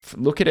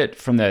look at it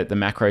from the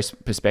macro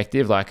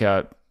perspective. Like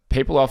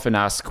people often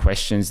ask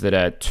questions that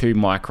are too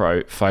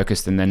micro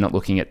focused and they're not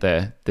looking at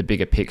the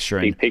bigger picture.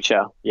 Big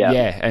picture, yeah.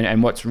 Yeah,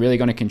 and what's really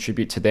going to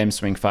contribute to them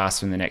swimming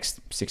faster in the next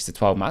 6 to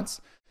 12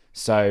 months.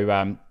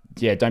 So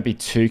don't be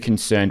too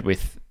concerned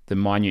with the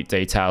minute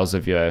details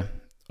of your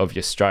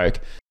stroke.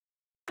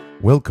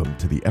 Welcome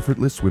to the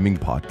Effortless Swimming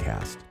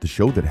Podcast, the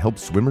show that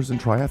helps swimmers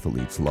and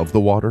triathletes love the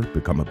water,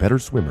 become a better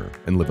swimmer,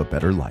 and live a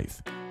better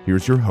life.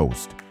 Here's your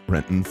host,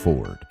 Brenton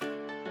Ford.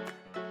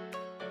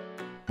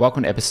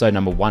 Welcome to episode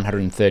number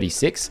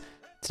 136.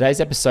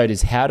 Today's episode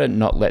is how to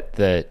not let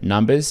the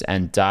numbers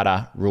and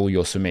data rule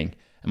your swimming.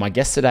 And my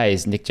guest today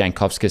is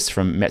Jankovskis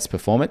from Mets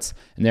Performance,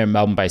 and they're a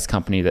Melbourne-based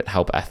company that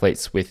help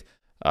athletes with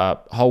a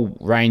whole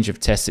range of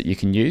tests that you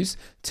can use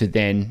to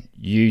then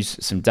use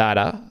some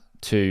data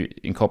to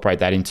incorporate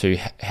that into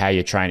how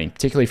you're training,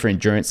 particularly for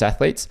endurance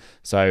athletes.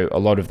 So a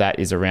lot of that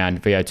is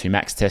around VO2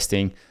 max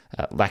testing,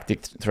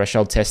 lactic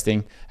threshold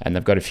testing, and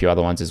they've got a few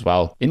other ones as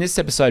well. In this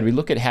episode, we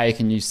look at how you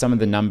can use some of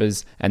the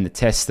numbers and the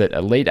tests that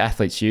elite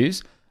athletes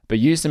use, but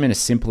use them in a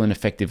simple and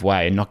effective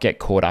way and not get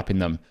caught up in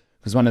them.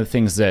 Because one of the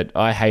things that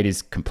I hate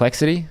is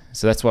complexity.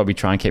 So that's why we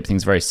try and keep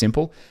things very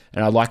simple.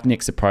 And I like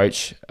Nick's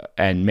approach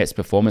and Mets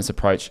Performance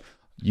approach,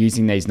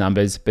 using these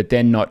numbers, but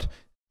then not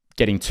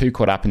getting too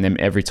caught up in them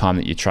every time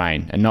that you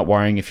train and not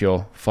worrying if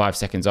you're 5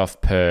 seconds off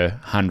per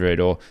 100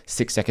 or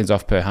 6 seconds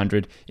off per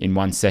 100 in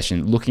one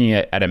session, looking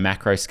at a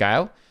macro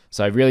scale.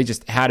 So really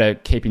just how to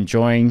keep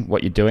enjoying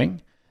what you're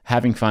doing,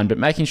 having fun, but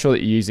making sure that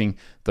you're using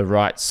the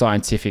right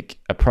scientific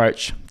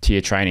approach to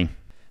your training.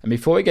 And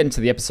before we get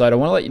into the episode, I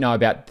want to let you know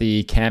about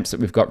the camps that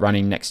we've got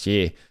running next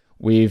year.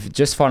 We've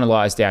just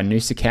finalized our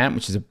Noosa camp,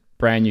 which is a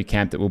brand new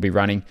camp that we'll be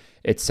running.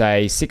 It's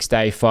a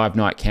 6-day,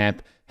 5-night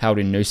camp held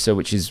in Noosa,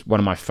 which is one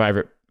of my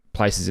favorite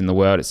places in the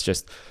world. It's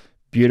just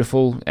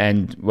beautiful,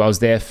 and I was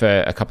there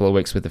for a couple of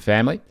weeks with the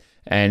family,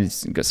 and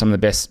it's got some of the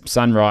best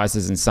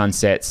sunrises and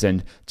sunsets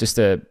and just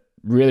a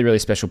really, really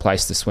special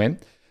place to swim.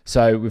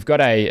 So we've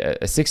got a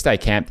 6-day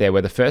camp there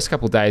where the first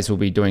couple of days we'll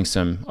be doing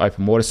some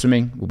open water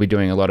swimming. We'll be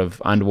doing a lot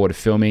of underwater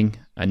filming,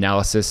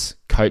 analysis,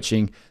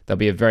 coaching. There'll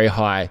be a very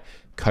high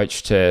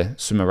coach to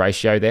swimmer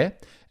ratio there.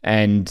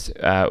 And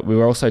we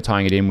were also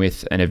tying it in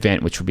with an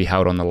event which will be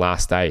held on the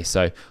last day.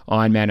 So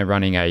Ironman are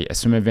running a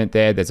swim event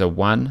there. There's a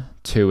 1,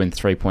 2 and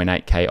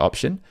 3.8K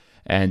option.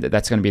 And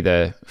that's going to be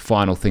the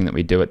final thing that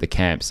we do at the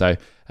camp. So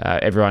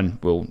everyone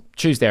will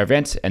choose their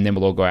event and then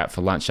we'll all go out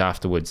for lunch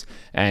afterwards.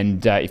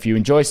 And if you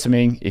enjoy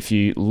swimming, if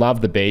you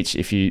love the beach,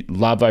 if you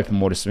love open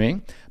water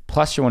swimming,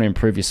 plus you want to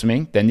improve your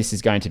swimming, then this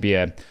is going to be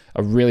a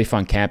really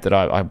fun camp that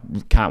I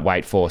can't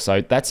wait for.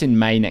 So that's in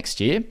May next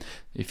year.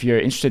 If you're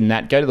interested in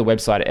that, go to the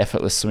website at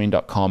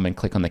effortlessswimming.com and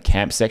click on the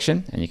camp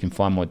section and you can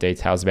find more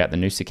details about the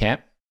Noosa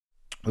camp.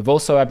 We've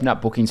also opened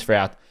up bookings for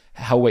our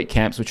Hell Week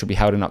camps, which will be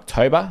held in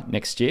October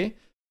next year.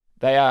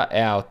 They are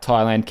our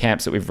Thailand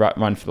camps that we've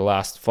run for the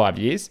last 5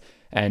 years.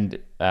 And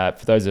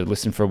for those that have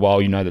listened for a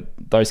while, you know that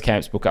those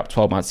camps book up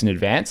 12 months in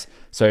advance.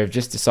 So we've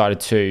just decided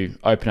to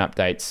open up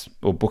dates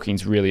or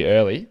bookings really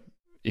early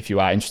if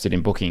you are interested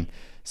in booking.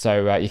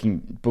 So you can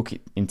book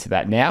into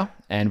that now.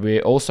 And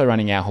we're also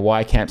running our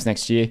Hawaii camps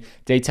next year.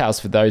 Details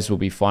for those will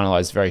be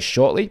finalized very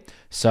shortly.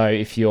 So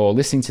if you're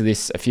listening to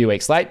this a few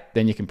weeks late,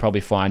 then you can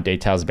probably find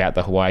details about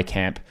the Hawaii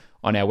camp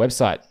on our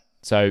website.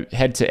 So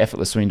head to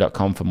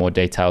effortlessswimming.com for more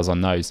details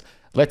on those.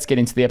 Let's get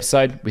into the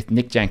episode with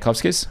Nick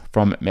Jankovskis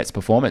from Mets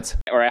Performance.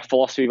 Or our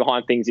philosophy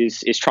behind things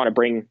is trying to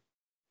bring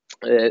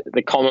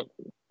the common,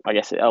 I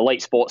guess,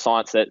 elite sports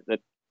science that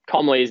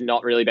commonly has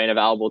not really been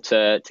available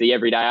to the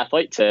everyday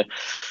athlete to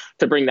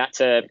bring that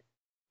to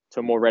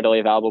a more readily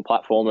available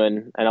platform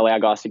and allow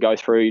guys to go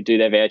through, do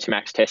their VO2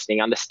 max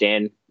testing,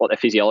 understand what their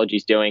physiology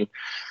is doing,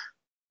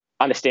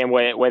 understand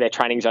where their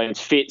training zones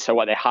fit, so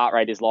what their heart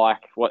rate is like,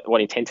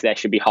 what intensity they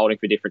should be holding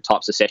for different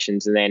types of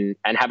sessions, and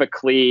have a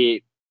clear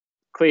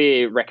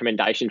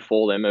recommendation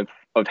for them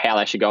of how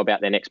they should go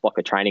about their next block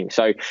of training.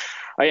 So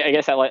I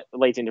guess that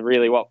leads into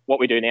really what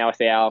we do now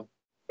with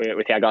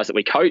our guys that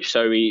we coach.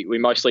 So we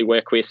mostly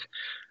work with,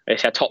 I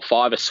guess, our top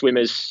 5 are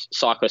swimmers,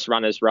 cyclists,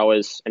 runners,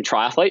 rowers, and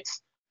triathletes.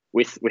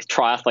 With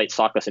triathletes,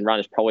 cyclists, and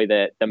runners probably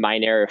the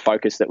main area of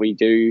focus that we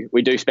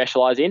do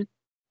specialize in.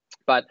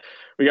 But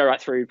we go right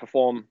through,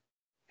 perform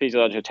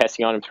physiological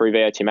testing on them through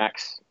VO2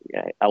 max,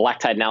 a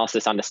lactate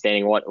analysis,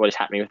 understanding what is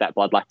happening with that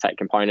blood lactate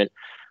component,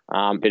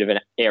 bit of an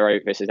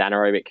aerobic versus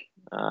anaerobic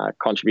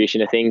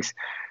contribution to things.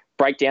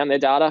 Break down their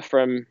data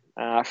from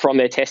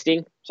their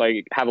testing. So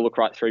you have a look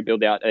right through,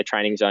 build out their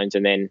training zones,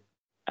 and then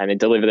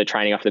deliver the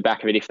training off the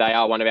back of it if they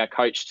are one of our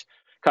coached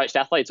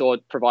athletes, or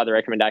provide the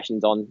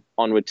recommendations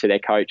onward to their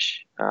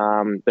coach,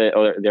 or their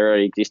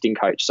already existing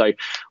coach. So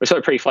we're sort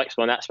of pretty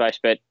flexible in that space,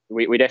 but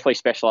we definitely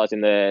specialize in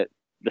the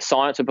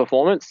science of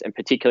performance, and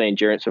particularly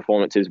endurance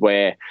performance is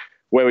where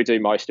we do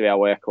most of our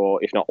work,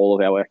 or if not all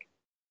of our work.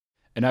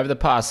 And over the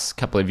past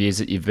couple of years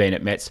that you've been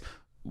at Mets,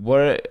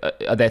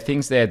 are there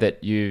things there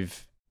that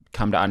you've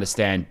come to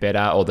understand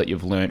better, or that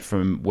you've learned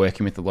from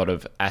working with a lot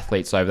of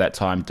athletes over that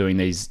time doing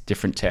these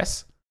different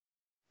tests?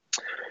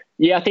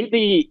 Yeah, I think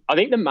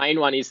the main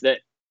one is that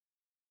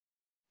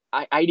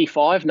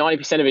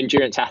 90% of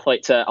endurance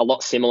athletes are a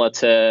lot similar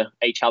to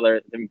each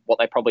other than what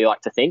they probably like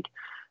to think.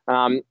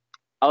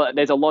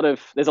 There's a lot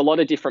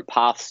of different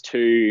paths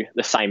to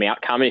the same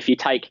outcome. And if you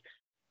take,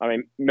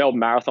 Melbourne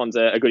Marathon's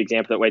a good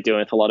example that we're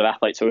doing with a lot of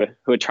athletes who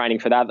are training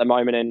for that at the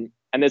moment.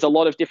 And there's a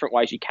lot of different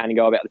ways you can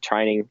go about the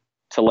training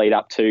to lead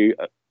up to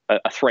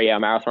a 3-hour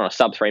marathon or a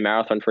sub-3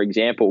 marathon, for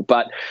example.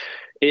 But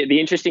the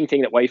interesting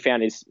thing that we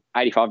found is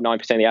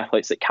 85-90% of the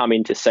athletes that come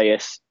in to see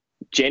us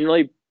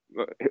generally,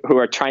 who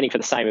are training for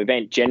the same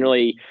event,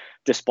 generally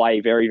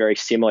display very, very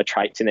similar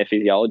traits in their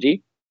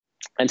physiology.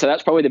 And so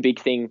that's probably the big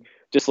thing,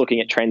 just looking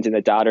at trends in the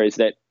data, is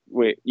that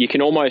you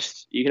can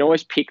almost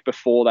pick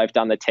before they've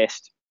done the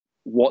test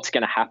what's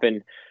going to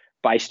happen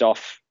based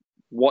off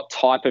what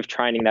type of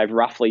training they've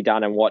roughly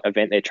done and what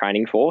event they're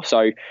training for.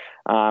 So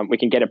we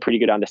can get a pretty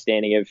good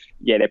understanding of,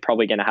 they're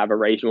probably going to have a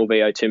reasonable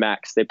VO2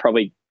 max. They're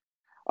probably,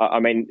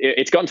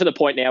 it's gotten to the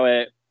point now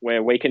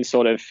where we can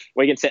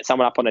set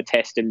someone up on a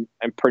test and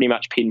pretty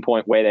much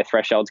pinpoint where their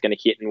threshold's going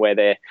to hit and where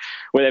their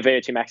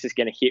VO2 max is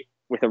going to hit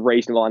with a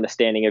reasonable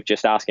understanding of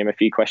just asking them a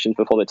few questions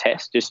before the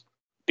test, just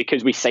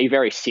because we see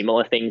very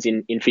similar things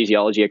in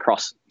physiology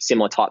across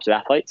similar types of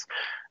athletes.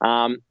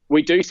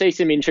 We do see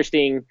some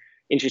interesting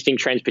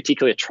trends,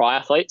 particularly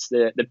triathletes.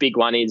 The big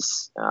one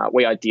is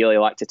we ideally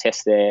like to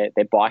test their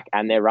bike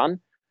and their run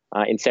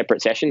in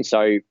separate sessions.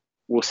 So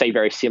we'll see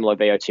very similar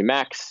VO2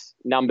 max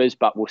numbers,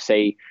 but we'll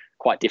see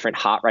quite different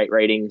heart rate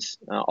readings,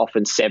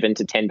 often 7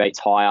 to 10 beats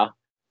higher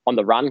on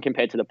the run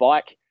compared to the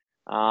bike.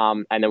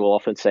 And then we'll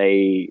often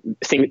see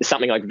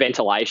something like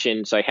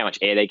ventilation, so how much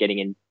air they're getting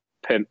in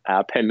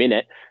per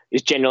minute,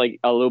 is generally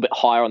a little bit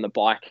higher on the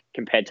bike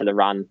compared to the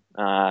run,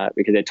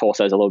 because their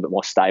torso is a little bit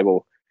more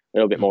stable, a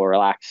little bit more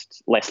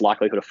relaxed, less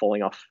likelihood of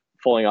falling off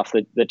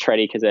the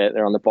treadie because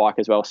they're on the bike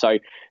as well. So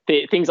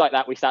things like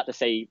that, we start to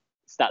see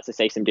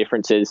some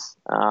differences.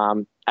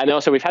 And then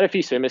also we've had a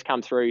few swimmers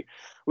come through, a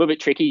little bit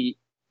tricky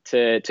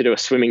to do a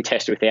swimming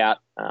test without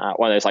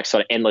one of those like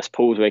sort of endless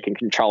pools where you can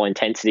control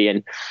intensity,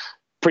 and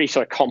pretty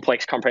sort of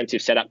complex,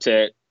 comprehensive setup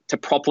to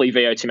properly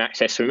VO2 max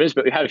test swimmers.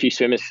 But we've had a few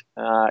swimmers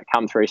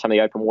come through, some of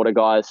the open water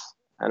guys,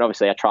 and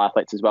obviously our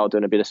triathletes as well,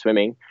 doing a bit of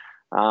swimming.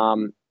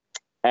 And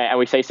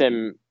we see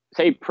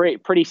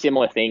pretty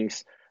similar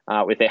things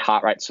with their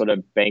heart rate sort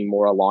of being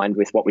more aligned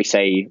with what we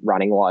see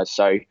running wise.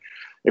 So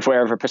if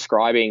we're ever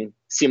prescribing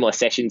similar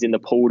sessions in the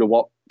pool to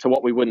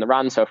what we would in the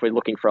run, so if we're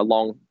looking for a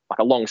long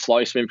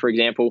slow swim, for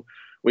example,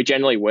 we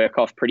generally work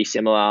off pretty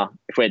similar.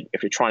 If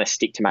we're trying to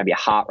stick to maybe a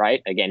heart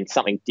rate, again,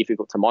 something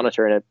difficult to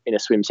monitor in a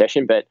swim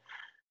session, but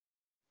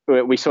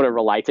we sort of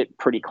relate it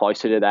pretty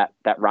closer to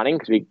that running,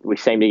 because we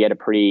seem to get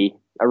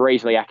a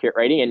reasonably accurate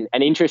reading.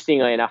 And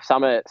interestingly enough,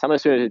 some of the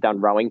swimmers have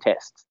done rowing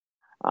tests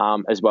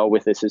as well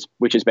with this,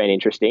 which has been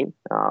interesting.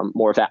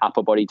 More of that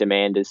upper body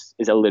demand is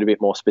a little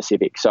bit more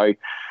specific. So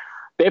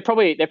they're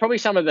probably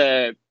some of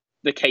the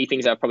key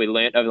things I've probably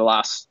learned over the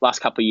last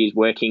couple of years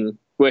working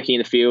in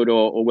the field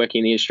or working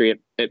in the industry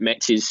at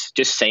Mets, is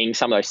just seeing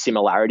some of those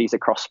similarities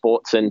across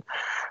sports and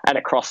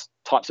across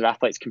types of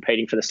athletes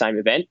competing for the same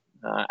event,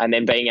 and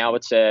then being able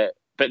to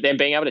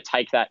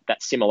take that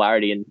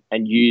similarity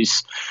and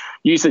use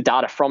the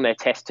data from their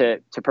test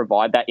to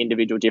provide that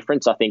individual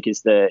difference, I think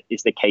is the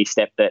key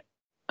step that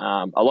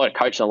a lot of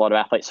coaches and a lot of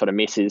athletes sort of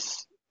miss.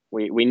 Is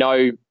we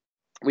know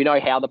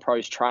how the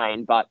pros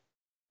train, but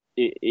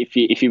if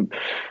you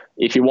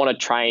want to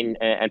train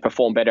and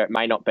perform better, it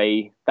may not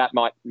be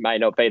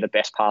the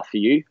best path for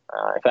you,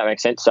 if that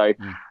makes sense. So,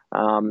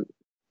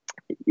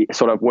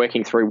 sort of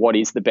working through what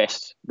is the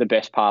best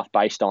path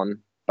based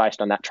on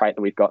that trait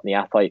that we've got in the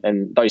athlete,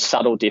 and those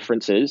subtle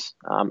differences,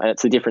 and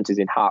it's the differences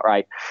in heart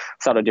rate,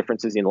 subtle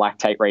differences in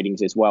lactate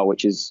readings as well,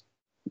 which is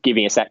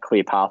giving us that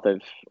clear path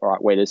of, all right,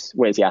 where's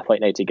the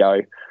athlete need to go?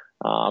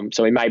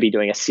 So we may be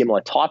doing a similar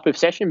type of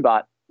session,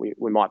 but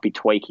we might be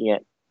tweaking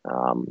it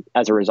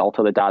as a result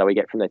of the data we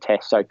get from the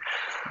test. So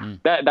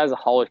that as a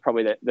whole is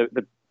probably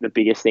the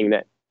biggest thing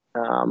that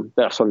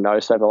I've sort of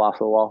noticed over the last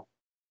little while.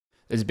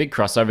 There's a big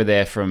crossover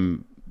there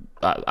from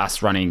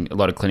us running a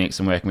lot of clinics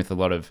and working with a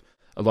lot of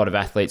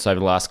athletes over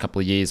the last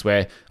couple of years,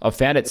 where I've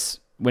found it's,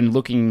 when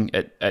looking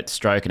at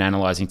stroke and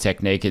analysing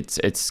technique,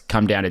 it's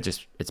come down to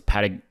just it's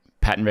pattern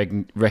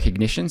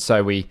recognition.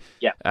 So you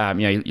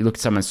look at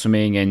someone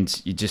swimming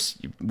and you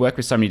work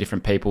with so many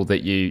different people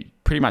that you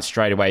pretty much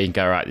straight away you can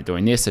go, right, they're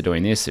doing this, they're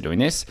doing this, they're doing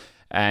this,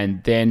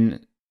 and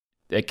then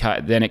it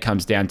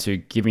comes down to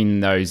giving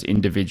those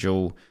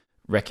individual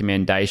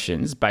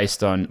recommendations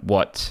based on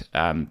what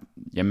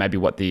maybe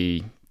what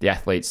the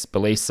athlete's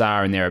beliefs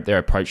are and their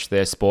approach to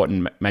their sport,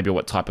 and maybe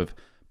what type of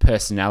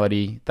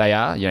personality they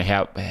are.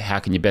 How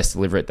can you best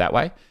deliver it that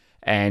way?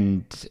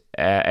 And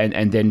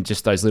then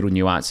just those little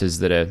nuances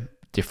that are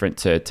different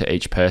to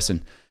each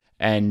person.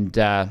 And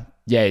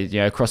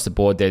across the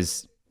board,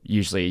 there's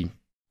usually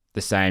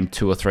the same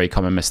 2 or 3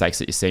 common mistakes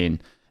that you see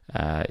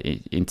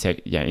in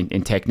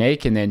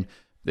technique, and then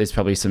there's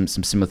probably some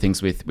similar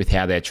things with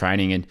how they're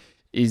training. And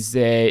is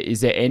there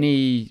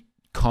any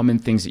common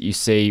things that you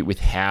see with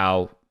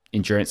how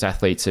endurance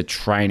athletes are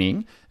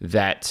training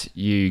that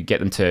you get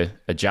them to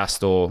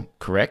adjust or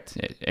correct?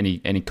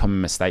 Any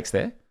common mistakes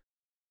there?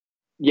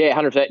 Yeah,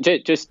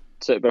 100%. Just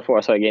so before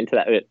I get into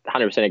that,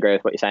 100% agree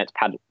with what you're saying. It's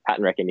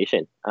pattern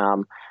recognition.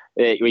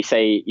 You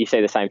see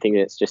the same thing.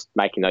 That's just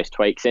making those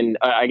tweaks. And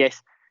I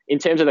guess in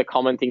terms of the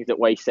common things that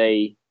we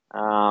see,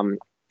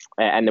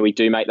 and that we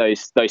do make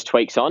those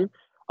tweaks on,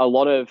 a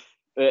lot of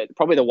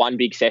probably the one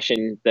big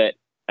session that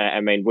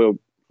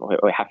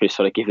we're happy to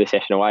sort of give the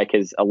session away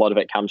because a lot of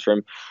it comes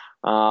from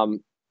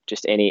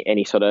just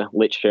any sort of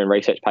literature and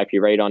research paper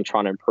you read on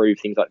trying to improve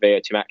things like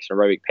VO2 max and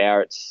aerobic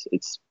power.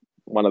 It's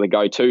one of the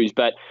go-tos.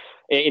 But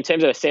in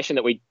terms of a session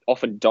that we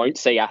often don't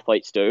see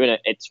athletes do, and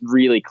it's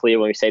really clear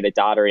when we see the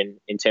data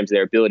in terms of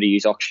their ability to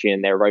use oxygen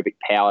and their aerobic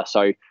power.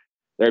 So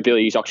their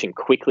ability to use oxygen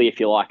quickly, if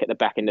you like, at the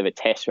back end of a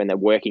test when they're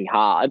working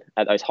hard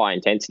at those high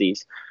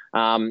intensities,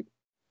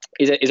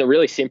 is a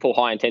really simple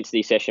high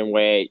intensity session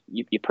where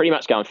you're pretty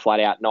much going flat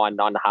out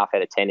 9.5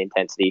 out of 10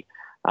 intensity.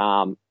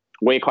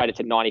 We equate it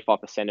to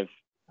 95% of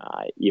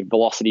your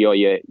velocity or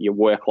your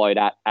workload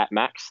at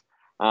max.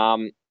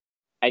 And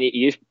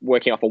you're just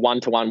working off a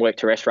 1-to-1 work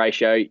to rest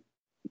ratio,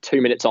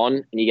 2 minutes on,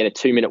 and you get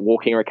a 2-minute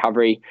walking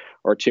recovery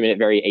or a 2-minute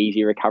very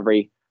easy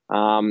recovery.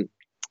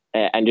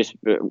 And just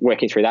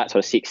working through that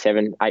sort of 6,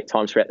 7, 8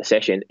 times throughout the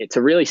session. It's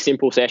a really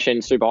simple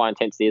session, super high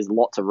intensity, there's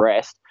lots of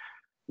rest.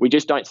 We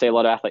just don't see a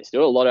lot of athletes do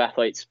it. A lot of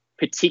athletes,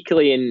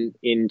 particularly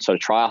in sort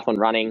of triathlon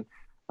running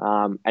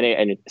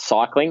and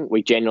cycling,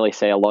 we generally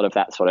see a lot of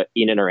that sort of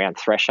in and around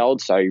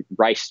threshold. So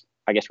race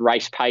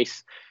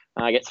pace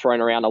gets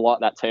thrown around a lot,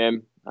 that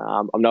term.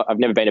 I've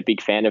never been a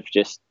big fan of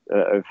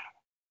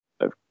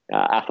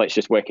athletes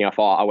just working off,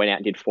 I went out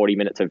and did 40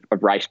 minutes of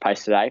race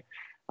pace today.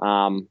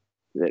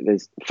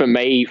 There's, for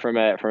me, from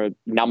a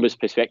numbers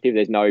perspective,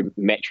 there's no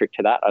metric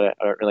to that. I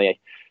don't really,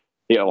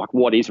 like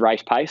what is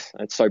race pace?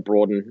 It's so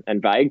broad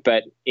and vague.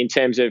 But in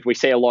terms of, we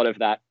see a lot of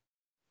that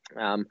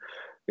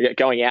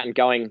going out and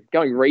going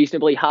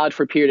reasonably hard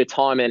for a period of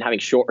time and having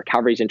short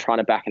recoveries and trying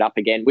to back it up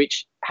again,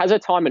 which has a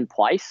time and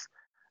place.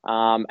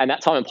 And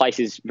that time and place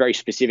is very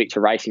specific to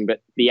racing,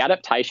 but the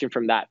adaptation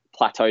from that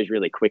plateaus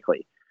really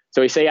quickly.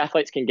 So we see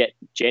athletes can get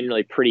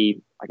generally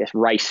pretty, I guess,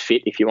 race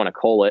fit, if you want to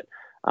call it,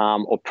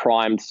 or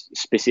primed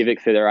specific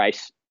for the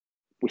race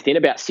within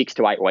about 6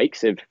 to 8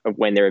 weeks of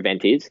when their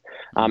event is.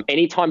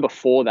 Anytime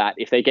before that,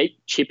 if they keep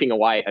chipping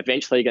away,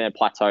 eventually you're going to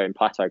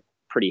plateau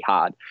pretty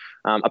hard.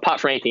 Apart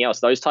from anything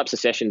else, those types of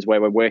sessions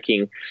where we're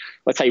working,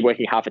 let's say you're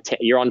working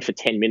you're on for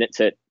 10 minutes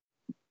at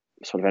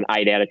sort of an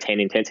 8 out of 10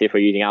 intensity if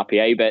we're using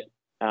RPE, but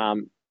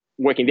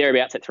working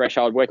thereabouts at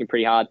threshold, working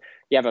pretty hard.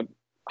 You have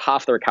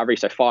half the recovery,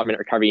 so 5-minute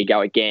recovery, you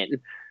go again.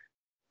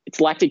 It's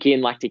lactic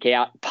in, lactic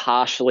out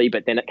partially,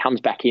 but then it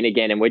comes back in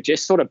again. And we're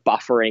just sort of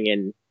buffering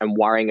and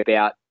worrying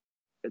about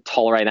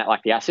tolerating that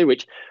lactic acid,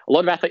 which a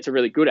lot of athletes are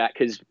really good at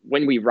because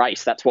when we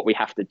race, that's what we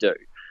have to do.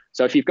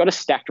 So if you've got a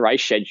stacked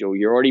race schedule,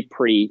 you're already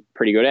pretty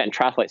good at it. And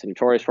triathletes are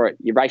notorious for it.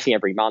 You're racing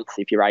every month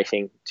if you're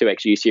racing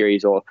 2XU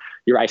series, or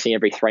you're racing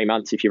every 3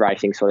 months if you're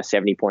racing sort of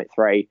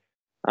 70.3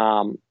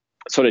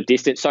 sort of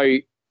distance. So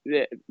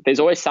there's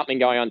always something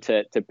going on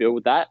to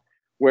build that.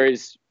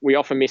 Whereas we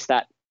often miss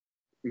that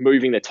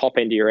moving the top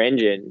end of your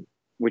engine,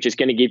 which is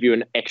going to give you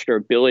an extra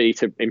ability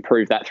to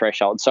improve that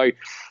threshold. So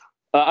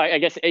I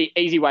guess an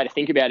easy way to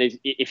think about it is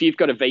if you've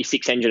got a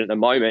V6 engine at the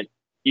moment,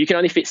 you can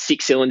only fit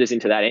 6 cylinders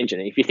into that engine.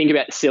 And if you think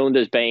about the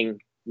cylinders being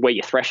where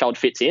your threshold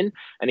fits in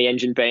and the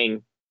engine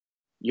being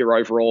your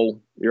overall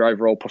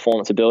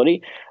performance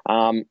ability,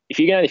 if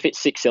you can only fit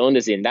 6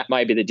 cylinders in, that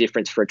may be the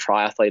difference for a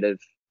triathlete of,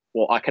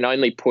 well, I can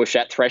only push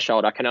at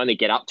threshold. I can only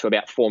get up to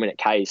about 4-minute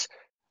Ks,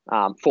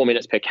 4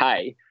 minutes per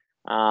K.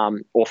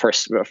 Or for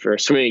a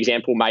swimming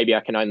example, maybe I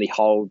can only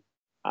hold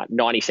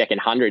 90-second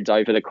hundreds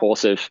over the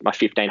course of my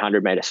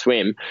 1,500 meter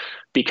swim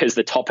because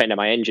the top end of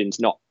my engine's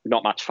not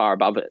much far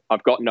above it.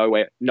 I've got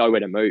nowhere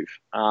to move.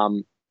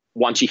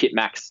 Once you hit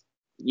max,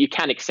 you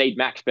can exceed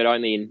max, but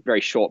only in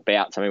very short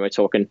bouts. I mean, we're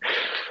talking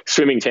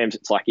swimming terms.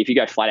 It's like if you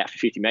go flat out for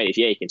 50 meters,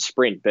 yeah, you can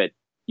sprint, but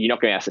you're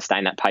not going to be able to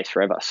sustain that pace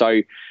forever.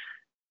 So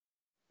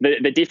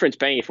the difference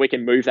being, if we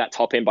can move that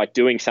top end by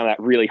doing some of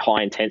that really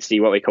high intensity,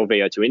 what we call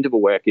VO2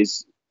 interval work,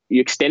 is you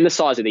extend the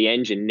size of the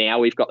engine. Now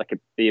we've got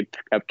the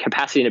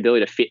capacity and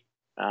ability to fit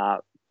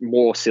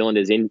more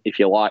cylinders in, if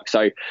you like.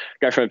 So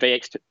go from a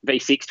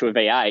V6 to a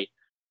V8.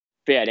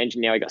 V8 engine,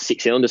 now we've got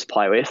 6 cylinders to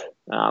play with.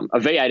 A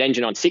V8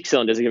 engine on 6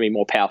 cylinders is going to be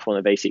more powerful than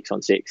a V6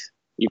 on 6.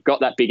 You've got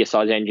that bigger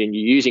size engine.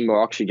 You're using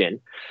more oxygen.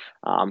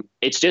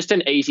 It's just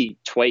an easy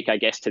tweak, I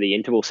guess, to the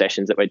interval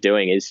sessions that we're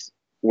doing. Is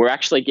we're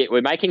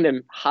making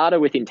them harder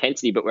with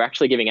intensity, but we're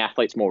actually giving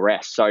athletes more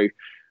rest. So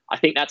I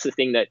think that's the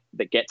thing that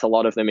gets a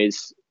lot of them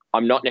is,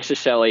 I'm not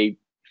necessarily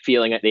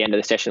feeling at the end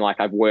of the session like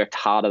I've worked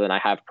harder than I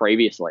have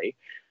previously.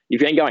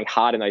 You've been going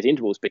hard in those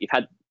intervals, but you've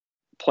had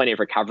plenty of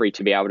recovery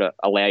to be able to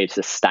allow you to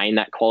sustain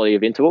that quality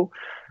of interval.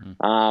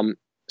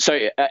 So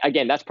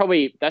again, that's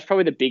probably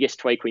the biggest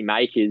tweak we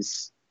make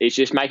is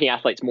just making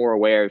athletes more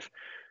aware of,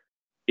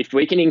 if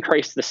we can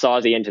increase the size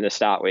of the engine to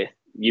start with,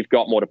 you've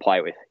got more to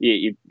play with.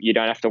 You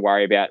don't have to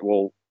worry about,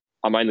 well,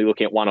 I'm only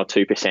looking at 1 or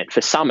 2%.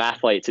 For some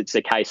athletes, it's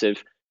a case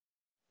of,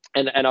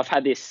 and I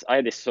had this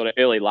sort of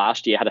early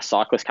last year. I had a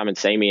cyclist come and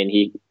see me, and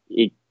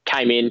he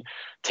came in,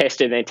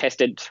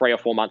 tested 3 or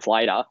 4 months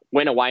later,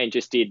 went away and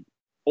just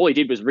all he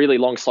did was really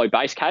long, slow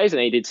base Ks, and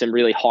he did some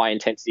really high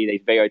intensity,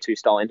 these VO2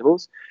 style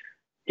intervals.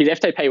 His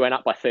FTP went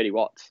up by 30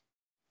 watts,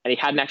 and he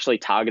hadn't actually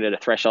targeted a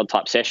threshold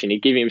type session.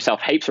 He'd given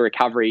himself heaps of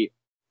recovery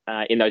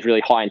in those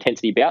really high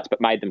intensity bouts,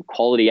 but made them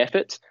quality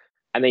efforts.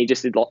 And then he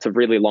just did lots of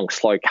really long,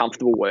 slow,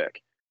 comfortable work.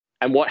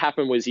 And what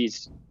happened was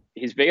his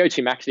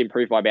VO2 max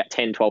improved by about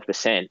 10,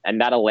 12%, and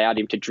that allowed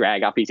him to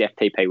drag up his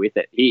FTP with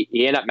it. He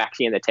ended up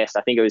maxing in the test.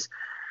 I think it was,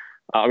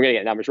 I'm going to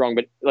get the numbers wrong,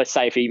 but let's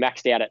say if he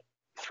maxed out at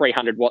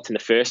 300 watts in the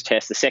first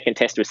test, the second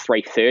test was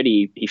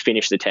 330, he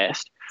finished the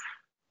test.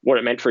 What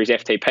it meant for his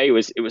FTP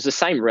was it was the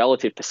same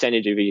relative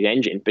percentage of his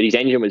engine, but his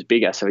engine was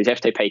bigger, so his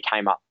FTP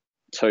came up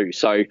too.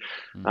 So,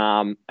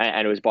 and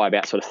it was by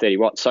about sort of 30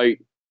 watts. So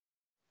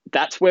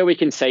that's where we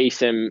can see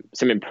some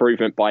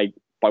improvement by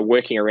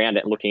working around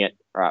it and looking at,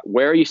 all right,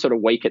 where are you sort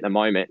of weak at the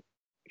moment?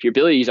 If your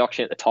ability to use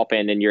oxygen at the top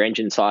end and your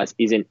engine size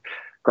isn't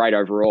great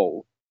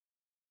overall,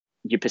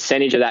 your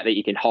percentage of that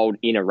you can hold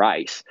in a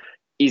race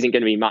isn't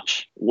going to be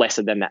much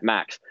lesser than that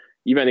max.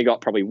 You've only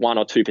got probably 1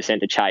 or 2%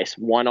 to chase.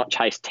 Why not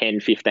chase 10,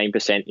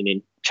 15%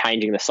 in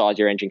changing the size of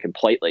your engine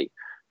completely?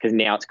 Because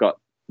now it's got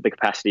the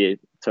capacity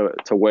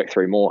to work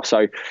through more.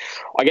 So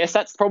I guess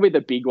that's probably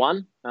the big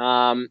one.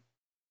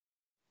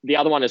 The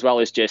other one as well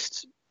is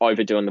just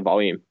overdoing the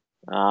volume.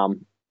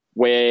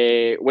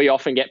 Where we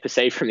often get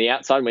perceived from the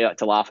outside, and we like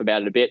to laugh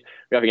about it a bit,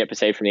 we often get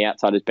perceived from the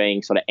outside as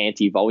being sort of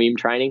anti-volume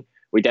training.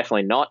 We're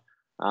definitely not.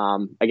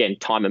 Again,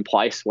 time and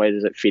place, where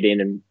does it fit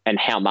in and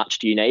how much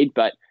do you need?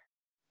 But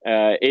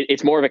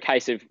it's more of a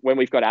case of when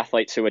we've got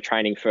athletes who are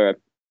training for,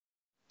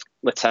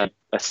 let's say,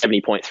 a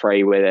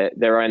 70.3, where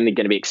they're only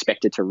going to be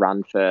expected to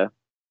run for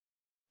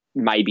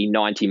maybe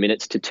 90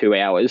 minutes to 2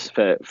 hours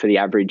for the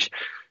average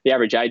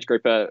age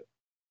group.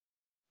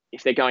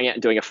 If they're going out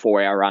and doing a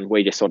 4-hour run,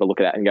 we just sort of look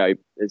at that and go,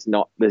 there's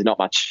not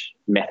much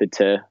method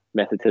to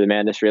the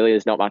madness, really.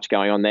 There's not much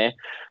going on there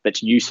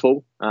that's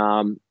useful.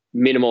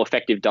 Minimal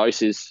effective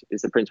dose is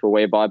the principle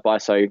we abide by.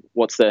 So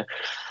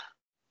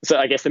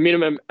I guess the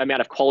minimum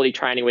amount of quality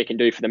training we can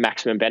do for the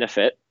maximum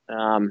benefit,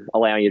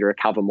 allowing you to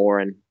recover more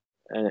and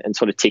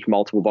sort of tick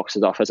multiple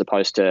boxes off, as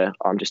opposed to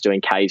I'm just doing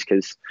Ks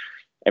because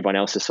everyone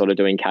else is sort of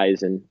doing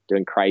Ks and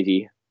doing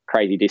crazy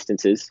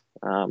distances.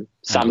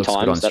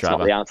 Sometimes that's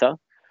not the answer.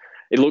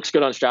 It looks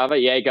good on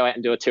Strava. Yeah, go out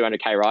and do a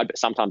 200K ride, but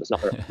sometimes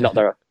it's not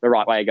the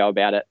right way to go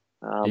about it.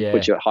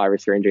 Puts you at high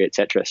risk for injury,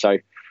 etc. So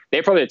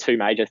they're probably the two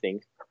major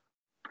things.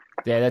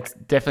 Yeah, that's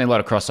definitely a lot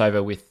of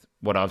crossover with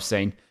what I've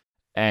seen.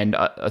 And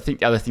I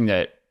think the other thing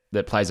that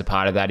plays a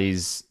part of that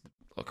is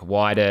like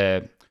why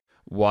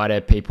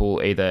do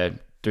people either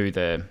do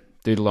the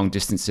long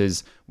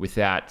distances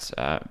without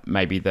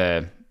maybe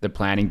the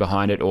planning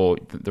behind it or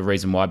the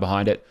reason why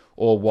behind it,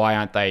 or why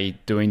aren't they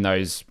doing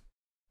those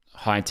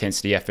high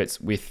intensity efforts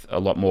with a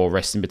lot more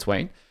rest in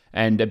between?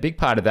 And a big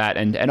part of that,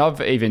 and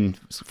I've even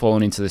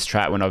fallen into this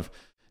trap when I've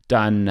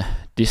done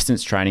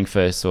distance training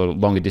for sort of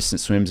longer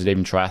distance swims and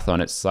even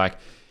triathlon. It's like,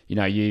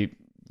 you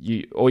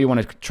all you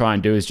want to try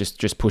and do is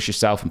just push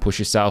yourself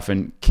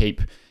and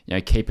keep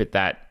at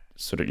that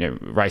sort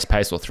of race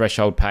pace or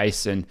threshold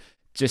pace, and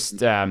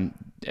just and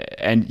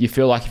you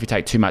feel like if you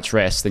take too much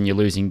rest, then you're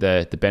losing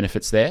the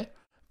benefits there.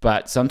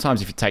 But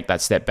sometimes if you take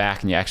that step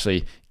back and you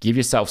actually give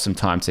yourself some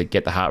time to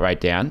get the heart rate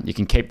down, you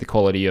can keep the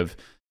quality of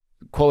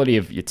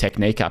your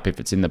technique up if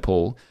it's in the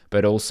pool,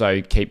 but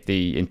also keep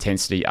the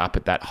intensity up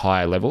at that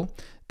higher level.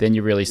 Then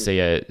you really see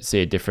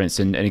a difference.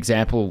 And an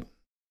example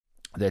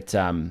that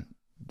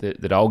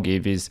I'll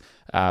give is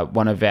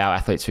one of our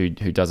athletes who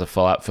does a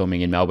follow-up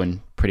filming in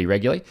Melbourne pretty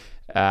regularly.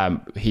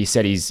 He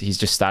said he's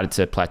just started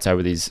to plateau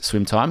with his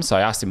swim time. So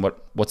I asked him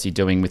what's he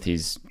doing with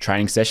his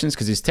training sessions,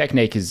 because his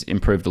technique has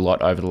improved a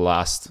lot over the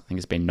last, I think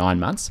it's been 9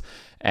 months.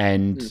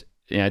 And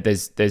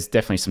there's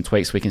definitely some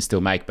tweaks we can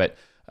still make, but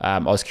I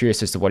was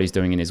curious as to what he's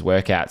doing in his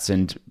workouts.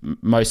 And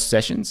most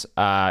sessions,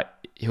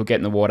 he'll get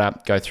in the water,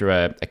 go through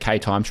a K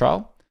time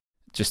trial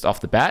just off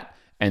the bat,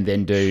 and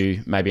then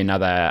do maybe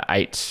another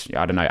 8 to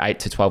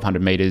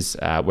 1200 meters,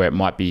 where it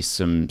might be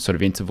some sort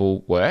of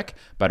interval work,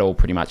 but all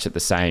pretty much at the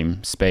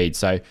same speed.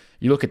 So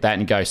you look at that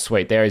and go,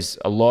 sweet, there is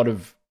a lot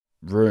of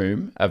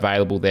room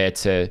available there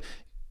to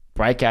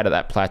break out of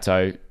that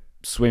plateau,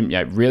 swim,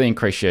 really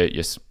increase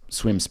your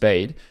swim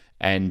speed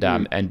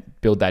and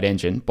build that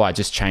engine by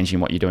just changing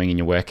what you're doing in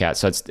your workout.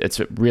 So it's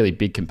a really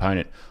big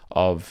component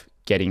of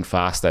getting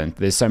faster. And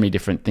there's so many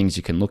different things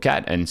you can look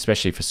at, and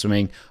especially for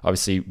swimming,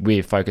 obviously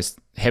we're focused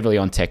heavily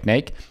on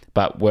technique,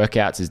 but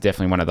workouts is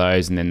definitely one of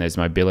those. And then there's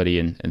mobility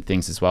and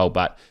things as well.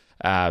 But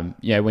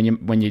when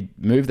you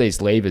move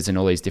these levers in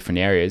all these different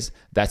areas,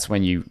 that's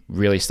when you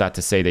really start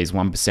to see these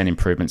 1%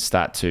 improvements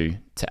start to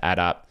add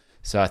up.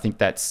 So I think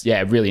that's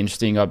really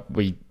interesting.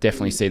 We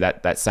definitely see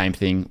that same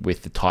thing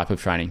with the type of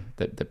training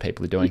that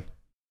people are doing.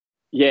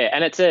 Yeah,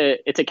 and it's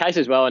a case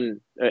as well. And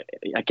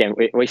again,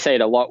 we see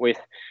it a lot with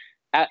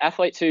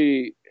athletes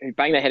who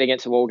bang their head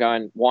against the wall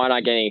going, why aren't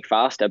I getting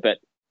faster? But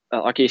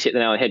like you hit the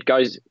nail on the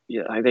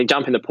head, they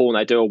jump in the pool and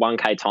they do a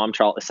 1K time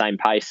trial at the same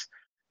pace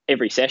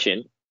every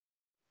session.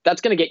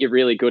 That's going to get you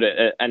really good at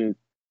it. And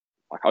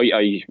like, are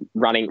you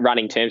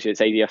running terms?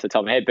 It's easy off the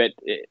top of my head. But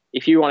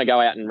if you want to go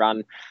out and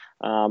run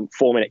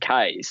 4-minute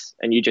Ks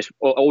and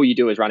all you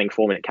do is running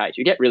 4-minute Ks,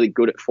 you get really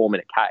good at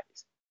 4-minute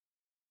Ks.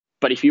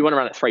 But if you want to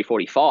run at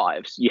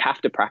 3:45s, you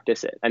have to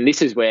practice it. And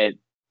this is where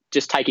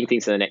just taking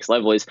things to the next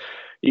level is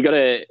you got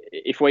to,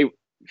 if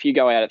you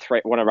go out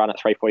want to run at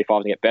 3:45s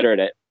and get better at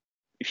it,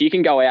 if you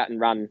can go out and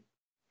run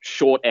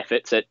short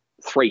efforts at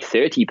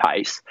 3:30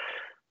 pace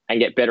and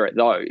get better at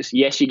those,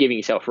 yes, you're giving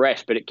yourself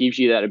rest, but it gives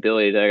you that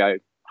ability to go,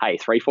 hey,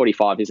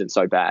 3:45 isn't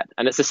so bad.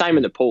 And it's the same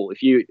in the pool.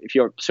 If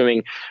you're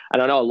swimming,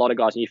 and I know a lot of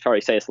guys, and you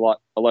probably see us a lot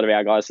of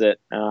our guys that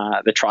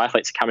the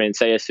triathletes come in and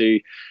see us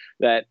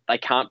that they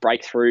can't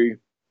break through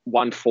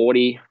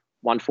 140,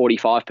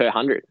 145 per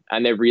 100.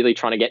 And they're really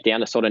trying to get down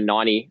to sort of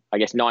 90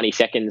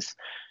 seconds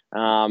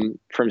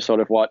from sort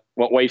of what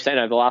we've seen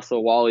over the last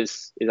little while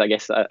is I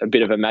guess a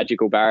bit of a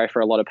magical barrier for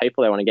a lot of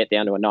people. They want to get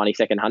down to a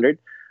 90-second 100.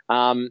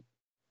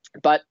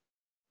 But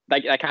they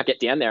can't get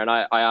down there. And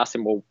I asked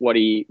them, well, what are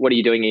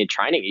you doing in your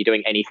training? Are you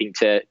doing anything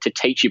to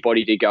teach your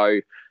body to go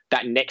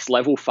that next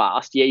level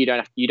fast? Yeah, you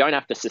don't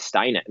have to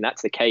sustain it. And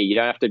that's the key. You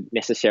don't have to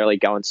necessarily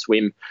go and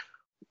swim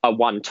a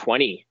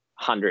 120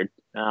 100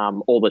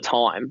 all the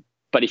time.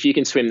 But if you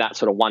can swim that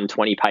sort of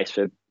 120 pace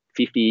for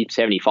 50,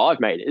 75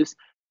 meters,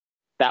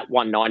 that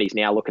 190 is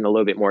now looking a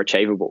little bit more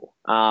achievable.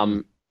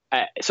 So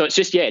it's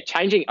just,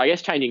 changing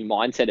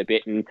mindset a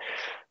bit. And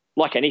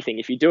like anything,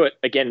 if you do it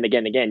again and again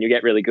and again, you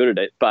get really good at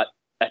it. But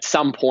at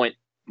some point,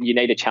 you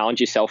need to challenge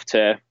yourself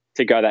to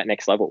go that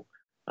next level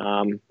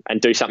and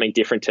do something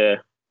different to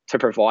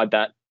provide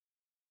that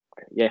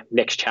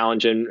next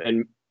challenge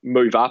and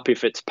move up.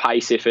 If it's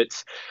pace, if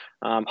it's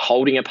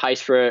holding a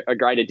pace for a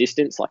greater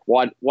distance, like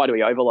why do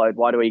we overload?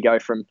 Why do we go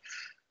from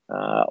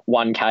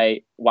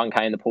 1K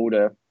in the pool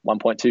to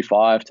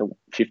 1.25 to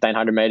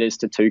 1,500 meters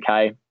to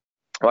 2K?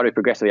 Why do we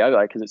progressively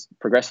overload? Because it's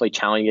progressively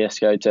challenging us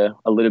to go to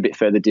a little bit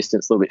further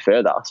distance, a little bit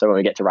further. So when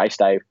we get to race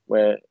day,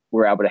 we're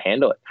able to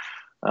handle it.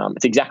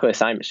 It's exactly the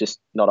same. It's just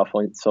not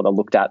often sort of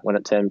looked at when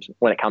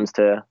it comes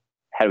to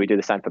how do we do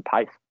the same for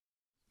pace.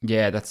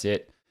 Yeah, that's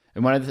it.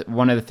 And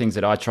one of the things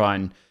that I try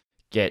and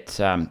get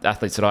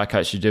athletes that I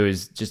coach to do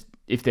is just,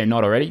 if they're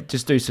not already,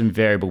 just do some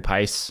variable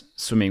pace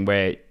swimming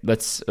where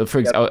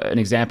an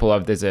example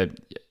of, there's a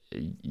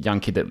young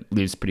kid that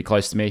lives pretty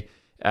close to me.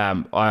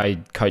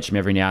 I coach him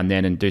every now and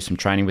then and do some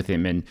training with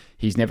him, and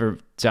he's never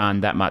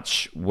done that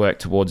much work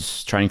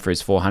towards training for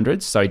his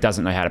 400s. So he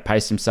doesn't know how to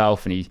pace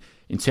himself. And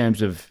in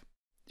terms of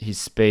his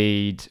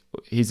speed,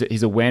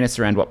 his awareness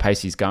around what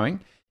pace he's going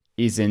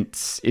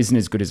isn't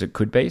as good as it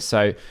could be.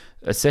 So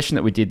a session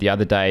that we did the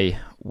other day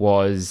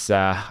was,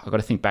 I've got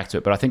to think back to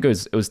it, but I think it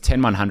was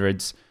 10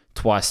 100s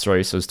twice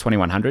through. So it was 20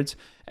 100s,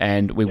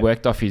 and we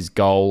worked off his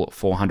goal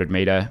 400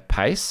 meter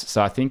pace.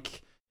 So I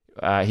think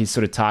his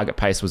sort of target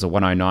pace was a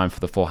 109 for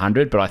the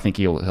 400, but I think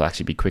he'll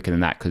actually be quicker than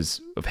that because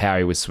of how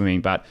he was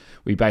swimming. But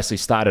we basically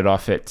started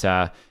off at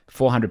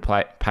 400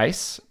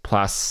 pace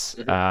plus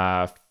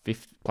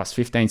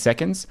 15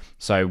 seconds.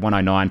 So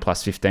 109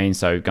 plus 15,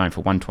 so going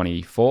for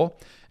 124.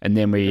 And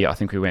then I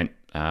think we went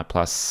it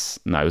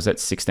was at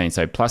 16.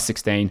 So plus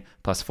 16,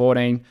 plus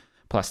 14,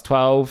 plus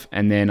 12.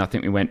 And then I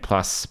think we went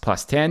plus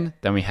 10.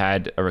 Then we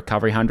had a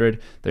recovery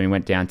 100. Then we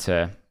went down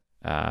to,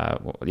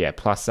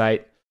 plus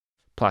 8,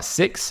 plus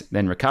 6,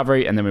 then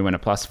recovery. And then we went a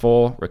plus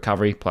 4,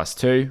 recovery, plus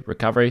 2,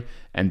 recovery.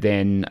 And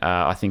then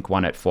I think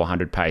one at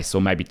 400 pace,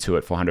 or maybe 2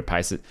 at 400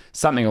 pace,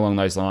 something along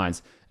those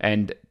lines.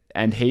 And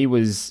he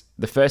was,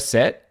 the first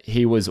set,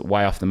 he was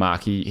way off the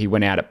mark. He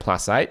went out at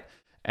plus 8.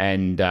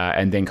 And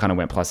then kind of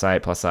went plus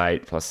 8, plus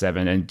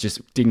 7, and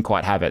just didn't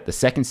quite have it. The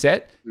second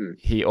set,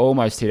 he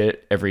almost hit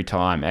it every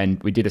time.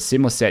 And we did a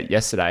similar set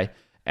yesterday,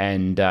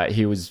 and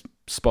he was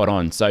spot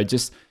on. So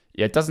just,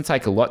 it doesn't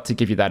take a lot to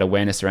give you that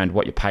awareness around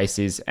what your pace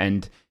is,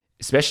 and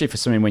especially for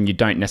swimming when you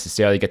don't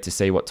necessarily get to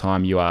see what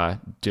time you are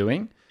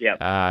doing.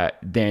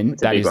 Then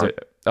that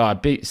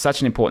is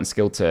such an important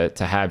skill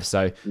to have.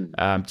 So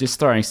just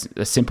throwing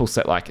a simple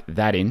set like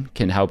that in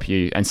can help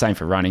you, and same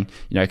for running,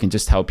 can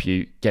just help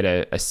you get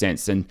a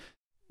sense. And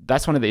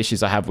that's one of the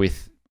issues I have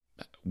with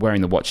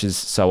wearing the watches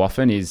so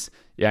often is,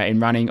 in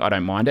running, I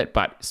don't mind it,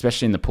 but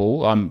especially in the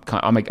pool, I'm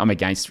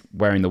against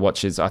wearing the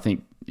watches. I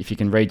think if you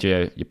can read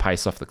your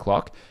pace off the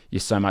clock, you're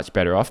so much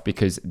better off,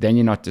 because then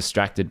you're not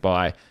distracted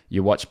by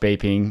your watch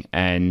beeping,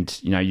 and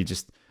you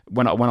just,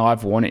 when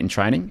I've worn it in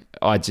training,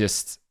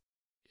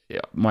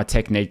 my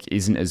technique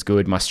isn't as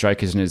good, my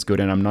stroke isn't as good,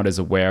 and I'm not as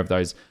aware of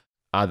those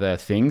other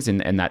things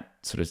and that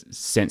sort of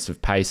sense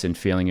of pace and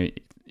feeling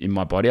in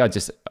my body.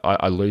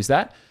 I lose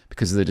that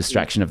because of the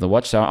distraction of the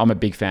watch. So I'm a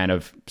big fan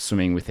of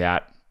swimming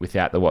without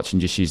the watch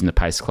and just using the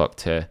pace clock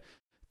to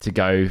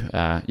go,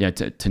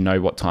 to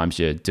know what times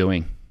you're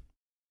doing.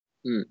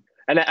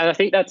 And I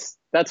think that's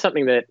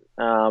something that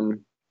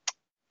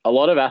a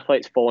lot of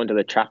athletes fall into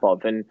the trap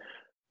of. And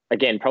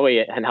again, probably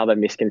another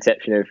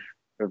misconception of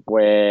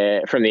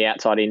where from the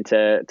outside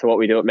into what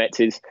we do at Mets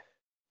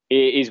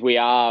is we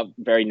are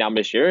very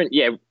numbers driven.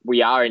 Yeah,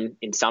 we are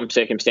in some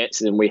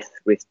circumstances and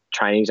with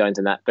training zones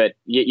and that. But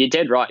you're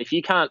dead right. If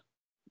you can't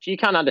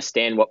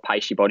understand what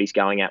pace your body's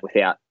going at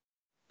without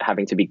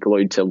having to be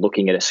glued to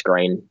looking at a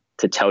screen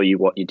to tell you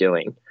what you're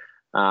doing,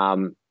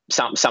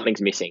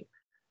 something's missing.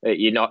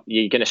 You're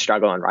going to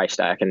struggle on race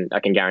day. I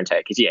can guarantee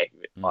it.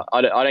 Because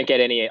I don't get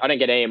any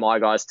of my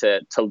guys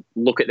to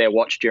look at their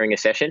watch during a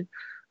session.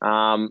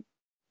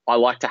 I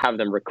like to have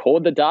them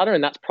record the data,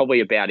 and that's probably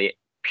about it.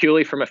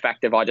 Purely from a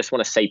fact of I just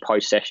want to see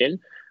post session.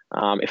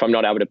 If I'm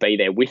not able to be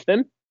there with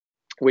them,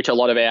 which a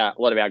lot of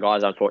our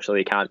guys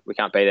unfortunately we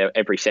can't be there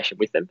every session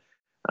with them.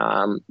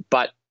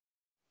 But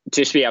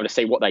just be able to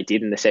see what they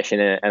did in the session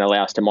and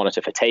allow us to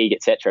monitor fatigue,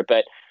 etc.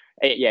 But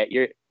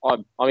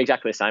I'm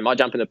exactly the same. I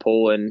jump in the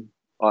pool and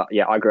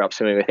I grew up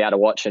swimming without a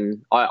watch,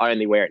 and I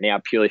only wear it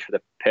now purely for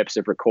the purpose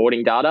of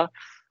recording data,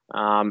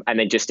 and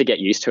then just to get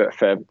used to it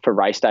for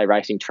race day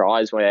racing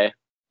tries where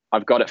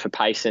I've got it for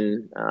pace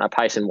and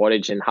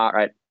wattage and heart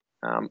rate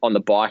on the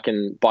bike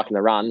and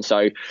the run. So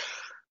it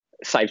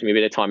saves me a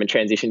bit of time in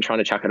transition trying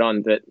to chuck it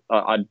on. But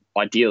I'd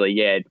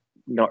ideally,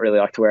 not really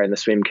like to wear it in the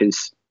swim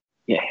because,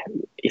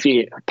 if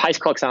you pace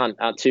clocks aren't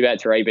too bad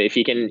to read, but if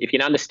you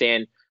can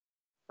understand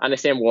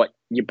what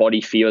your body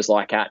feels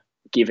like at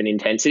given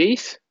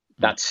intensities,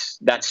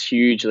 that's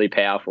hugely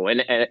powerful,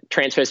 and it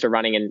transfers to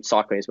running and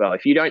cycling as well.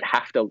 If you don't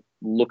have to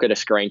look at a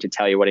screen to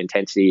tell you what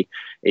intensity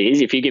it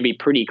is, if you can be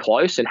pretty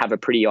close and have a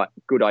pretty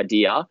good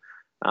idea,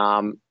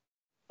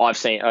 I've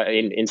seen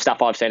in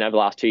stuff I've seen over the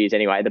last 2 years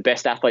anyway, the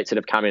best athletes that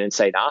have come in and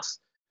seen us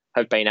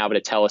have been able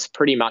to tell us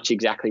pretty much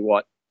exactly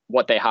what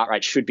their heart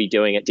rate should be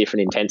doing at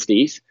different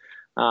intensities.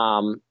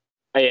 Even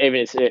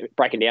it's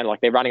breaking down,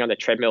 like they're running on the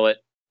treadmill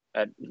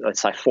at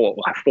let's say 4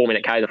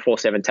 minute K, the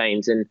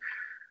 4:17s, and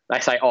they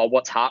say, "Oh,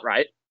 what's heart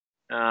rate?"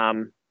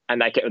 And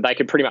they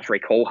can pretty much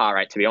recall heart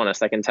rate. To be honest,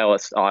 they can tell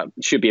us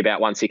it should be about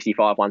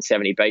 165,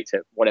 170 beats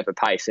at whatever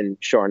pace, and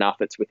sure enough,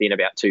 it's within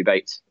about 2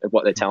 beats of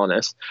what they're telling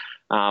us.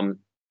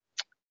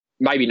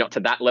 Maybe not to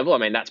that level. I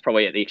mean, that's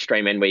probably at the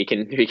extreme end where you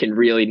can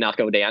really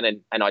knuckle down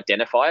and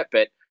identify it.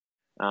 But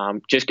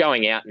just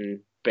going out and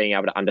being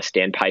able to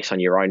understand pace on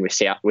your own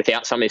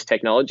without some of this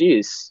technology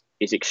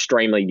is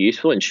extremely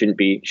useful and shouldn't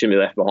be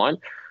left behind.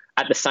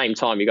 At the same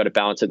time, you've got to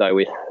balance it though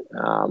with,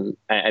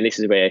 and this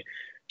is where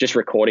just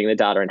recording the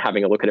data and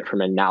having a look at it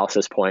from an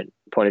analysis point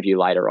of view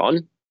later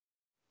on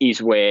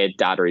is where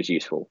data is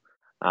useful,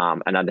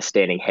 and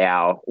understanding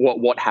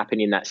what happened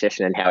in that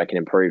session and how it can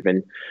improve.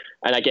 And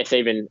I guess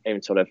even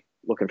sort of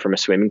looking from a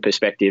swimming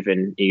perspective,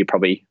 and you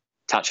probably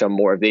touch on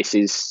more of this,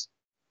 is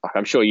like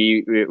I'm sure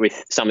you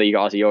with some of you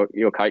guys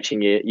you're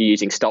coaching, you're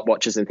using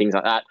stopwatches and things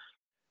like that.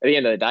 At the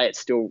end of the day, it's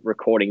still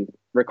recording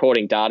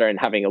data and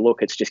having a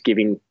look. It's just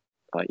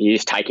you're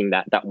just taking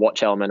that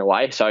watch element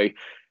away. So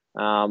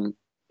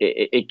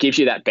it gives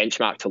you that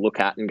benchmark to look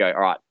at and go,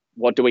 all right,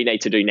 what do we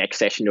need to do next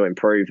session to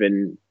improve?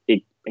 And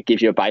it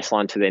gives you a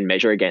baseline to then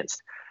measure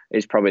against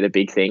is probably the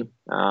big thing.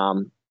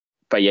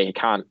 But yeah, you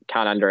can't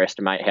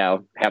underestimate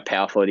how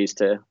powerful it is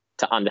to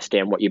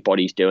understand what your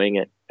body's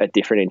doing at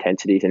different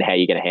intensities and how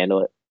you're going to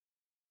handle it.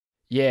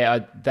 Yeah,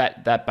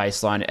 that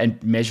baseline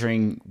and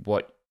measuring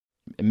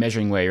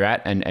where you're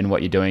at and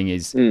what you're doing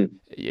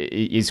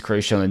is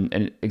crucial. And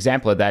an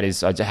example of that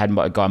is I had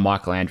a guy,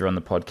 Michael Andrew, on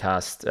the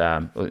podcast,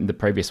 in the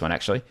previous one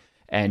actually,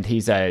 and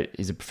he's a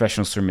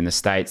professional swimmer in the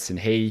States, and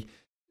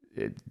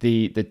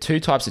the two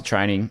types of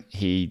training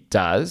he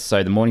does.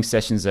 So the morning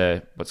sessions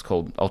are what's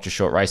called ultra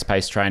short race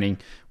pace training,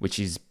 which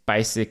is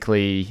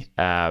basically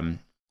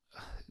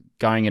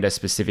going at a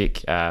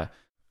specific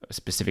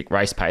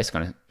race pace,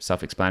 kind of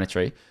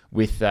self-explanatory,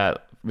 with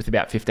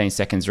about 15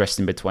 seconds rest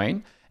in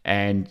between.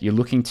 And you're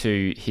looking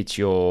to hit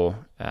your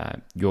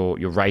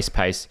race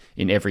pace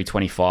in every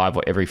 25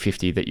 or every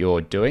 50 that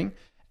you're doing.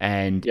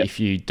 And if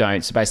you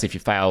don't, so basically if you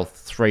fail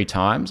 3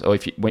 times, or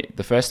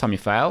the first time you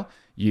fail,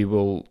 you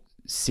will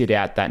sit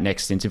out that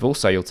next interval.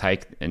 So you'll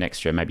take an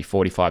extra maybe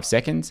 45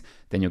 seconds,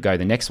 then you'll go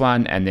the next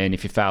one. And then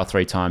if you fail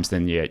 3 times,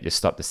 then you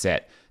stop the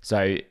set.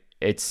 So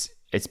it's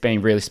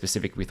being really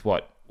specific with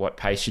what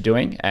pace you're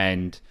doing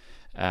and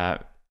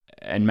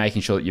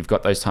making sure that you've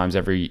got those times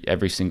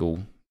every single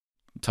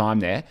time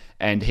there.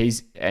 And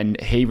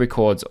he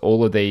records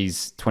all of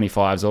these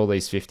 25s, all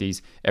these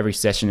 50s every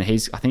session. I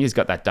think he's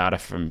got that data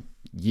from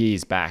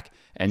years back.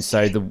 And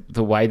so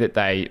the way that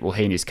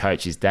he and his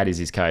coach, his dad is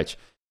his coach,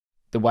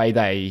 the way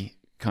they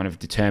kind of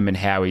determine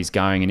how he's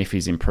going and if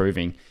he's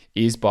improving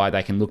is by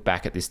they can look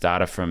back at this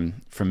data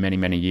from many,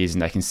 many years,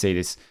 and they can see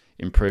this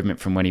improvement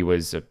from when he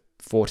was a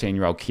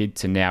 14-year-old kid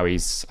to now I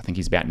think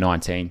he's about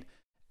 19.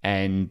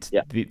 And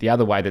the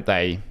other way that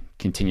they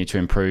continue to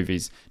improve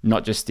is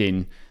not just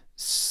in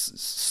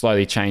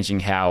slowly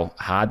changing how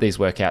hard these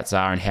workouts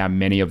are and how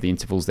many of the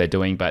intervals they're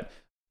doing, but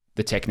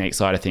the technique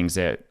side of things.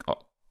 They're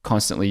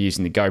constantly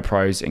using the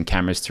GoPros and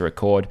cameras to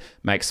record,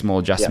 make small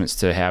adjustments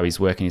to how he's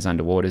working his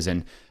underwaters,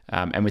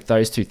 and with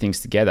those two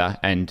things together,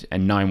 and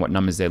knowing what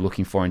numbers they're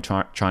looking for and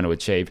trying to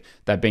achieve,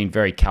 they've been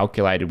very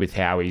calculated with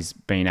how he's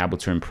been able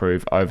to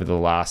improve over the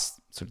last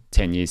sort of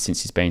 10 years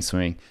since he's been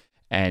swimming.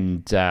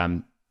 And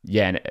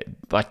and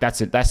like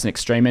that's an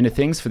extreme end of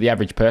things for the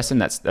average person.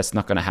 That's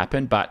not going to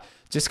happen, but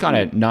just kind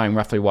of knowing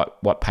roughly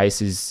what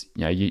paces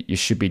you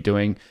should be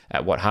doing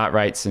at what heart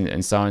rates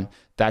and so on.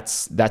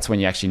 That's when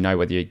you actually know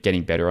whether you're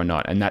getting better or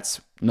not, and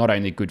that's not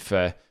only good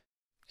for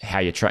how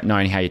you're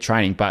knowing how you're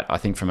training, but I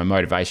think from a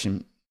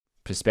motivation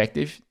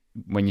perspective,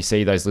 when you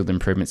see those little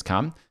improvements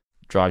come,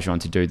 drives you on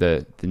to do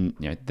the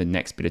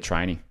next bit of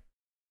training.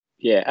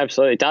 Yeah,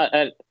 absolutely.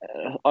 I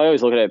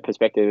always look at it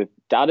perspective.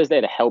 Data's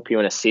there to help you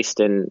and assist,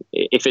 and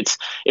if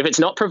it's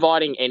not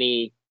providing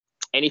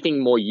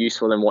anything more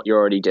useful than what you're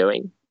already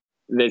doing,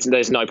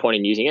 there's no point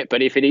in using it.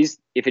 But if it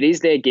is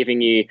there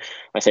giving you,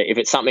 if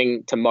it's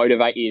something to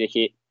motivate you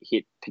to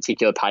hit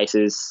particular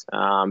paces,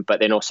 but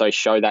then also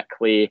show that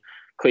clear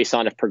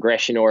sign of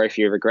progression, or if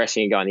you're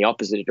regressing and going the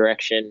opposite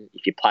direction,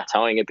 if you're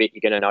plateauing a bit,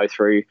 you're going to know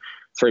through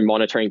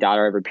monitoring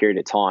data over a period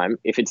of time.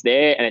 If it's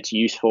there and it's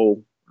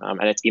useful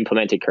and it's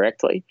implemented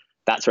correctly,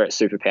 that's where it's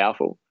super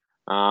powerful.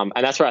 And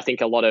that's where I think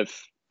a lot of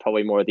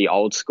probably more of the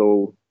old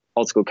school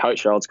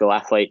coach or old school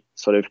athlete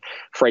sort of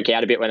freak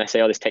out a bit when they see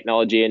all this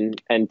technology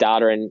and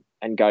data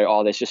and go,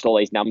 oh, there's just all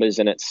these numbers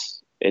and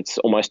it's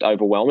almost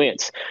overwhelming.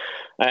 It's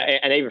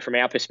and even from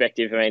our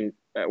perspective, I mean,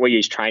 we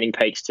use Training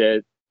Peaks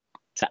to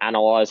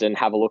analyze and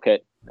have a look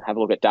at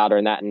data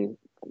and that. And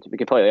to be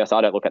completely honest,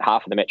 I don't look at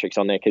half of the metrics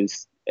on there,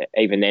 because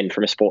even then,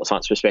 from a sports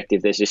science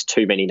perspective, there's just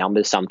too many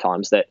numbers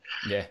sometimes that,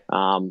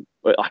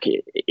 like,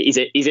 is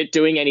it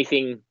doing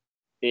anything?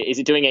 Is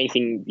it doing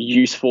anything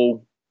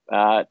useful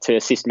to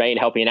assist me in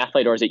helping an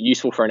athlete, or is it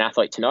useful for an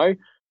athlete to know?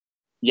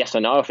 Yes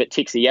or no. If it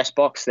ticks the yes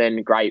box,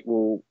 then great.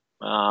 We'll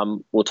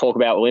talk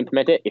about it, we'll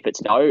implement it. If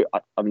it's no,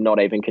 I'm not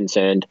even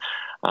concerned.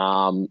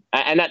 And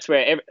that's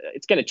where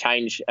it's going to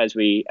change as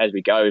we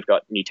go. We've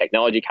got new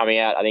technology coming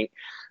out. I think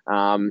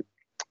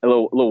a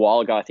little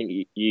while ago, I think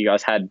you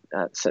guys had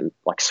some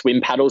like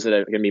swim paddles that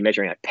are going to be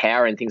measuring like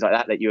power and things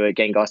like that you were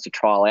getting guys to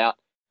trial out.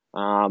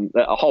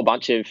 A whole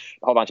bunch of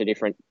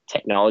different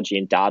technology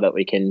and data that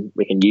we can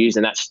use,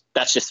 and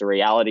that's just the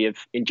reality of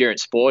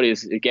endurance sport,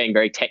 is getting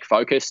very tech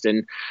focused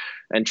and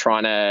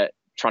trying to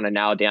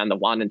nail down the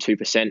 1% and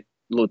 2%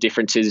 little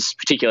differences,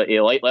 particularly at the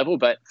elite level.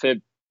 But for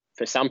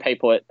some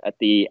people at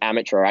the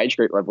amateur age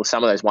group level,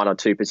 some of those 1% or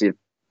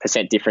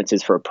 2%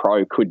 differences for a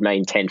pro could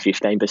mean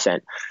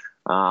 10-15%.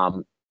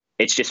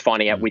 It's just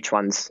finding out which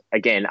ones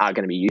again are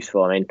going to be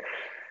useful. I mean,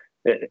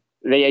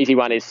 the easy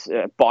one is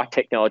bike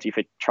technology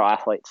for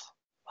triathletes.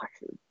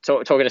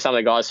 Talking to some of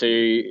the guys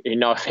who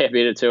know a fair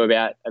bit or two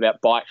about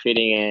bike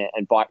fitting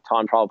and bike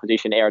time trial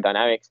position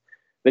aerodynamics,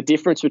 the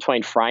difference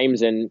between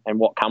frames and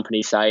what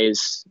companies say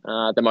is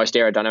the most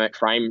aerodynamic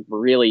frame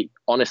really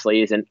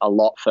honestly isn't a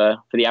lot for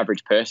the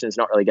average person. It's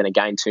not really going to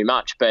gain too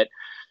much, but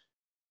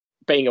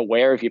being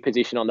aware of your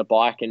position on the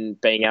bike and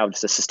being able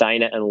to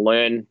sustain it and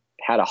learn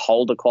how to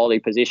hold a quality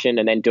position,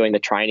 and then doing the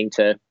training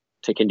to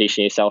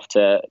condition yourself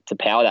to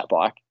power that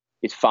bike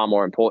is far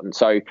more important.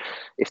 So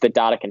if the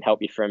data can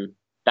help you from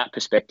that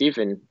perspective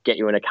and get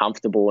you in a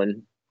comfortable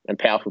and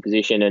powerful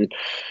position, and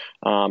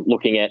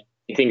looking at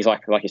things like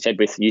you said,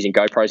 with using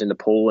GoPros in the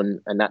pool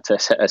and that to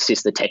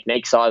assist the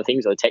technique side of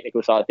things or the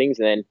technical side of things,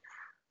 and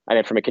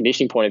then from a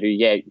conditioning point of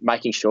view,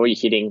 making sure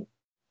you're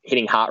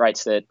hitting heart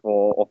rates that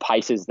or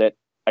paces that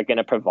are going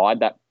to provide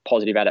that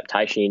positive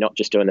adaptation. You're not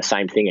just doing the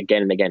same thing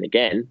again and again and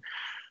again.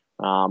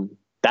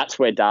 That's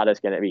where data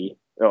is going to be,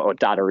 or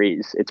data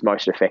is, it's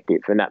most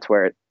effective, and that's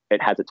where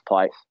it has its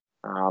place.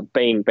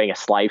 Being a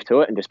slave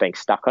to it and just being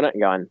stuck on it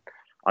and going,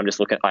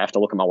 I have to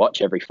look at my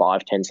watch every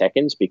 5-10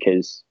 seconds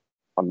because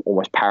I'm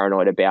almost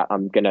paranoid about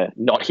I'm going to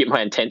not hit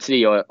my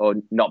intensity or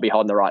not be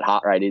holding the right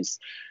heart rate is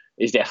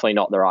definitely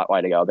not the right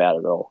way to go about it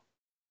at all.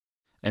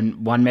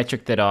 And one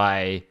metric that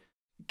I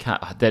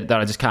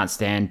just can't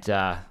stand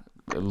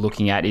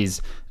looking at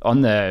is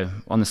on the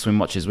swim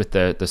watches with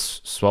the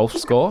SWOLF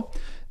score.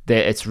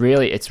 It's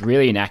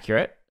really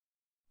inaccurate,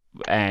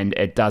 and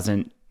it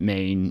doesn't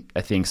mean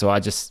a thing. So I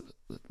just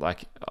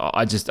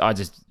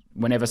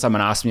whenever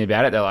someone asks me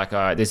about it, they're like, all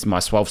right, this is my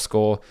SWOLF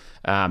score.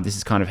 This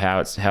is kind of how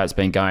it's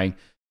been going.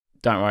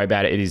 Don't worry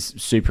about it. It is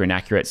super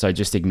inaccurate. So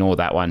just ignore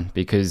that one,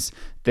 because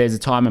there's a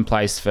time and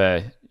place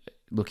for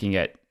looking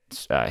at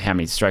how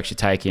many strokes you're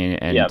taking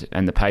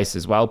and the pace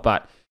as well.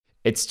 But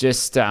it's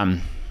just, I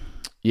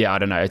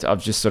don't know.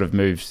 I've just sort of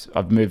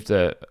moved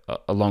a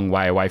long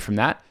way away from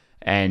that.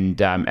 And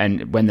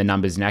when the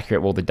number's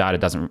inaccurate, well, the data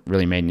doesn't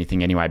really mean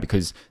anything anyway,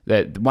 because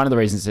one of the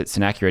reasons it's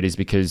inaccurate is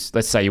because,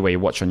 let's say you wear your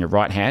watch on your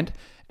right hand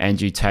and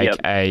you take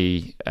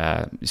a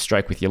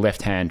stroke with your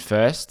left hand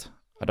first.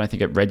 I don't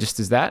think it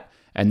registers that.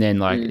 And then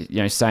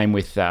same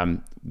with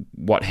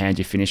what hand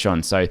you finish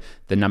on. So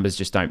the numbers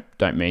just don't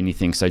mean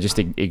anything. So just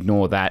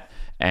ignore that.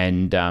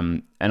 And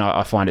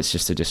I find it's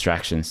just a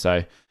distraction.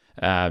 So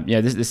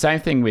the same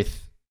thing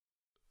with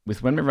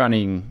when we're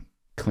running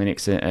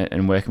clinics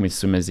and working with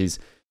swimmers is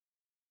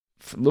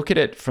look at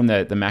it from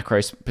the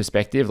macro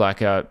perspective.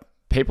 Like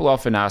people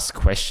often ask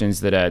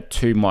questions that are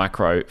too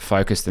micro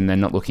focused and they're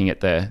not looking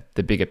at the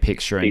bigger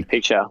picture. Big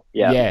picture,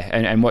 yeah. Yeah,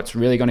 and what's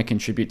really going to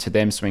contribute to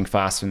them swimming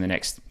faster in the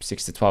next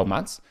 6 to 12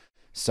 months.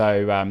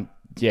 So,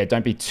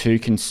 don't be too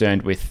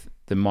concerned with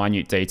the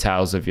minute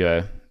details of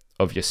your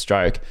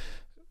stroke,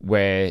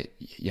 where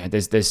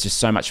there's just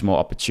so much more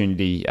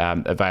opportunity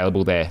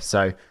available there.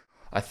 So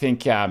I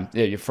think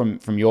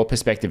from your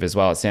perspective as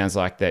well, it sounds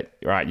like that,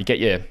 right, you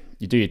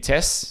do your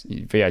tests,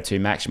 your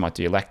VO2 max, you might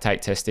do your lactate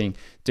testing,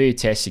 do your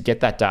tests, you get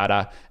that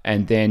data,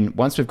 and then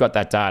once we've got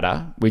that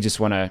data, we just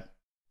want to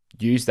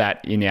use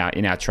that in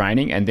our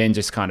training, and then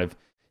just kind of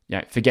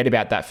forget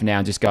about that for now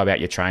and just go about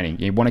your training.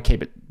 You want to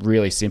keep it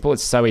really simple.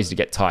 It's so easy to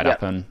get tied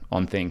up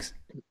on things.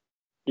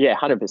 Yeah,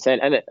 100%.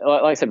 And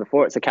like I said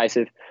before, it's a case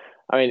of,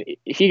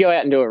 if you go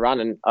out and do a run,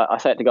 and I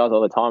say it to guys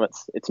all the time,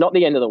 it's not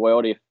the end of the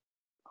world if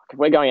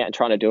we're going out and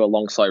trying to do a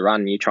long, slow run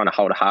and you're trying to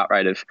hold a heart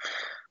rate of,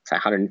 say,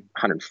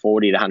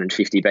 140 to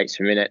 150 beats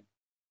per minute.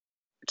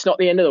 It's not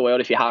the end of the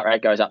world if your heart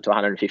rate goes up to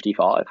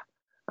 155.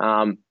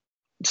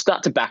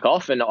 Start to back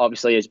off, and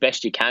obviously as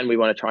best you can, we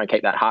want to try and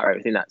keep that heart rate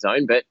within that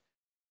zone, but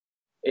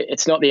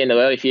it's not the end of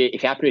the world if you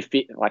happen to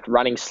fit like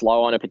running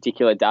slow on a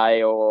particular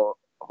day, or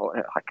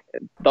like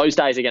those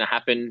days are going to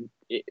happen.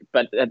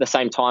 But at the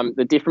same time,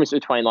 the difference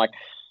between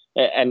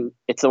and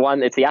it's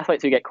the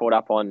athletes who get caught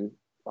up on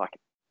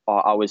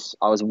I was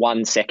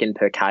 1 second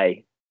per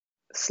K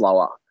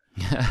slower.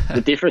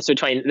 The difference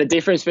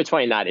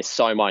between that is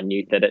so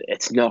minute that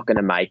it's not going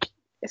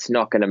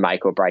to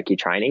make or break your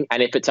training.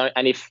 And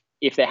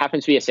if there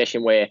happens to be a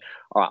session where,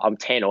 all right, I'm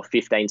 10 or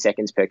 15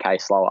 seconds per K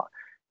slower,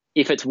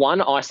 if it's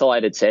one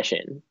isolated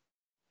session,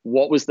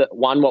 what was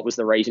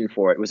the reason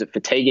for it? Was it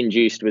fatigue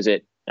induced? Was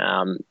it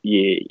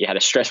you had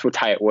a stressful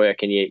day at work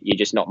and you're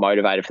just not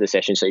motivated for the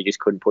session, so you just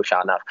couldn't push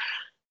hard enough?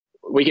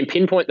 We can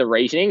pinpoint the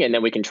reasoning, and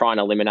then we can try and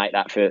eliminate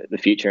that for the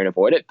future and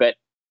avoid it. But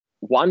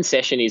one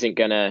session isn't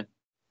going to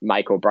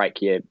make or break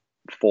your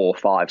 4,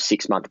 5,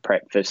 6 month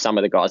prep. For some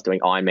of the guys doing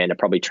Ironman are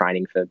probably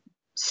training for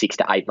 6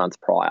 to 8 months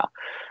prior.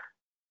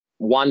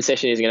 One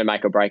session isn't going to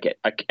make or break it.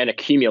 An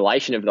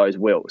accumulation of those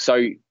will.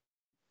 So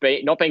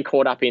not being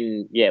caught up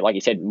in, like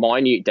you said,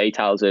 minute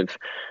details of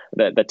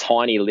the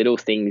tiny little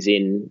things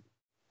in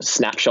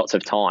snapshots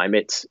of time.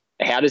 It's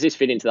how does this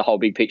fit into the whole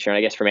big picture? And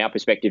I guess from our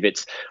perspective,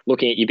 it's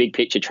looking at your big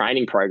picture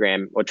training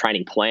program or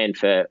training plan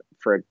for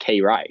a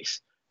key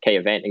race, key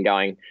event, and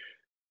going,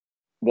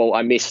 well,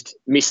 I missed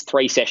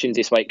 3 sessions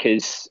this week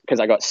because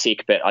I got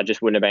sick, but I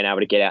just wouldn't have been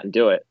able to get out and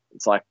do it.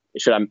 It's like,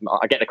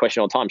 I get the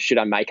question all the time, should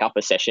I make up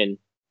a session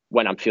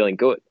when I'm feeling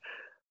good?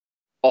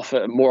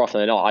 More often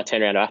than not, I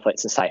turn around to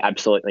athletes and say,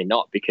 absolutely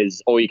not,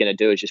 because all you're going to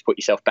do is just put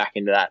yourself back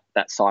into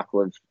that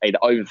cycle of either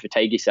over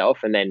fatigue yourself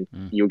and then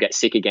you'll get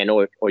sick again,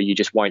 or you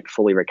just won't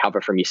fully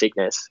recover from your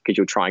sickness because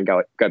you'll try and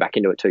go back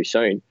into it too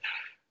soon.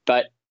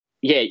 But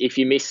if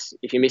you miss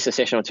a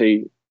session or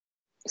two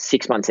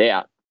 6 months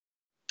out,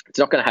 it's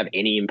not going to have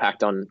any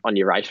impact on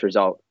your race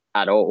result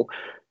at all.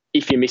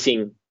 If you're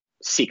missing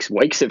 6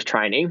 weeks of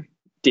training,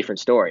 different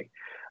story.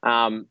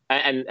 And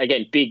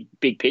again,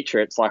 big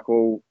picture, it's like,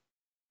 well,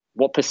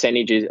 what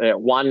percentage is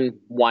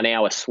 1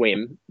 hour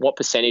swim? What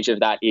percentage of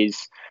that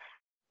is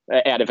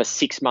out of a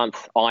 6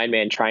 month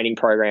Ironman training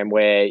program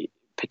where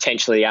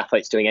potentially the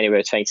athlete's doing anywhere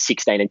between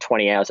 16 and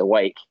 20 hours a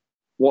week?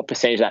 What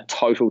percentage of that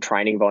total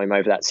training volume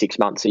over that 6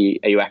 months are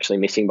you actually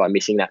missing by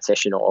missing that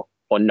session or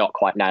not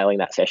quite nailing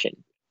that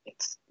session?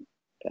 It's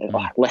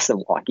less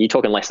than you're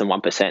talking less than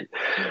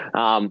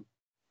 1%.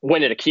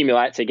 When it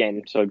accumulates,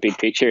 again, sort of big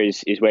picture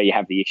is where you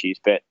have the issues.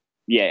 But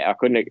I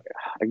couldn't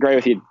agree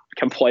with you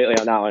completely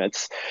on that one.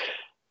 It's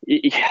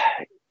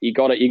you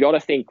got to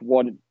think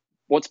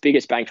what's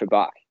biggest bang for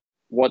buck.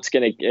 What's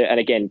going to, and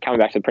again, coming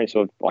back to the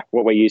principle of like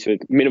what we use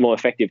with minimal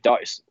effective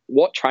dose.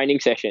 What training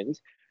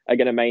sessions are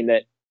going to mean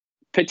that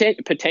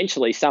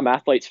potentially some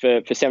athletes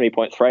for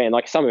 70.3 and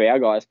like some of our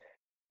guys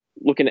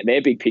looking at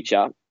their big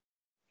picture,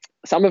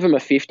 some of them are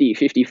 50,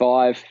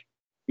 55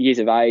 years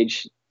of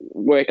age,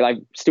 they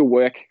still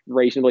work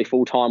reasonably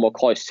full time or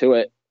close to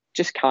it,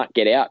 just can't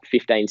get out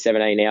 15,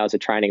 17 hours of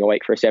training a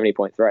week for a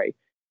 70.3.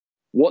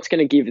 What's going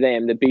to give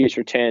them the biggest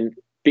return,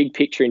 big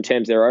picture in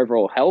terms of their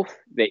overall health,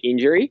 their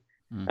injury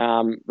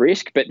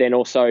risk, but then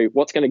also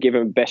what's going to give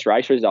them the best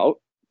race result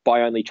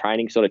by only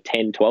training sort of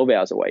 10, 12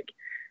 hours a week?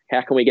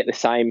 How can we get the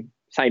same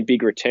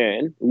big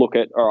return? Look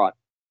at, all right,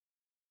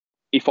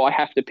 if I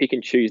have to pick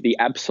and choose the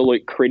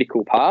absolute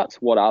critical parts,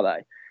 what are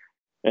they?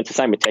 And it's the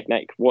same with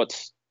technique. What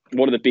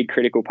are the big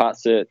critical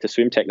parts to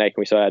swim technique?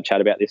 And we sort of had a chat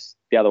about this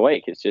the other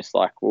week. It's just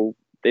like, well,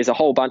 there's a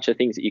whole bunch of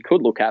things that you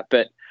could look at,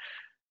 but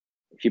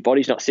if your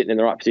body's not sitting in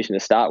the right position to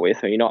start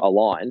with, or you're not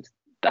aligned,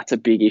 that's a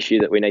big issue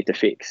that we need to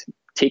fix.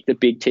 Tick the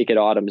big ticket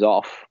items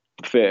off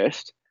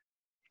first.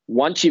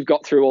 Once you've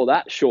got through all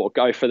that, sure,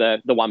 go for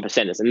the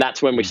 1%ers. And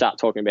that's when we start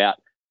talking about,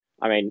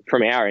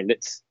 from our end,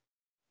 it's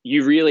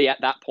you really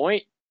at that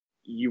point,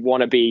 you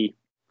want to be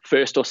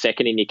first or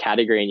second in your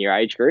category in your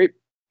age group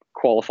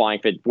qualifying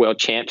for world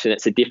champs and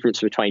it's the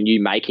difference between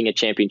you making a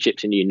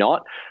championships and you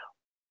not,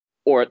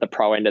 or at the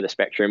pro end of the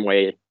spectrum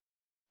where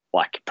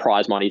like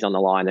prize money's on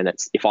the line and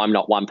it's if I'm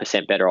not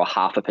 1% better or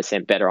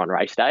 0.5% better on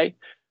race day,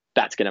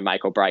 that's going to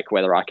make or break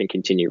whether I can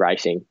continue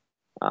racing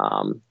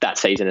that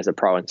season as a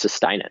pro and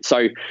sustain it.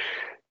 So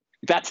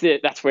that's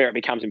where it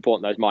becomes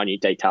important, those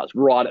minute details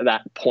right at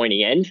that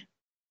pointy end.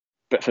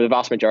 But for the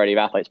vast majority of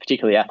athletes,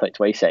 particularly athletes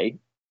we see,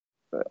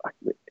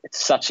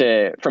 it's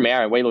from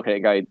our end, we look at it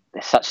and go,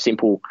 they're such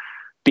simple,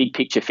 big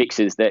picture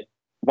fixes that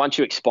once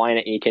you explain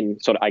it, you can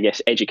sort of, I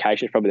guess,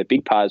 education is probably the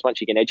big part, is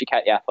once you can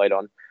educate the athlete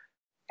on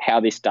how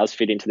this does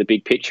fit into the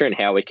big picture and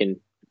how we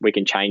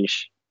can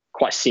change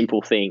quite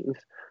simple things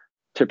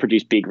to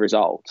produce big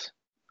results.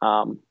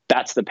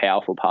 That's the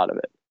powerful part of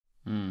it.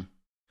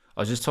 I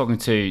was just talking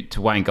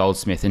to Wayne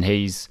Goldsmith, and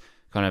he's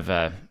kind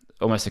of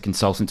almost a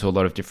consultant to a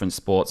lot of different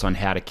sports on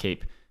how to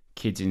keep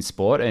kids in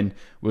sport. And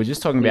we were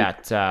just talking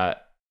about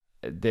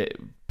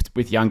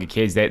with younger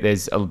kids,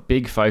 there's a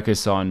big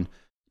focus on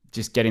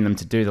just getting them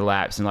to do the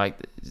laps, and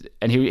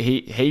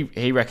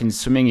he reckons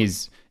swimming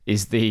is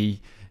the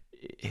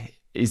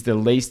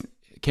least,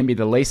 can be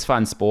the least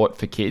fun sport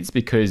for kids,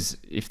 because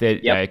if they're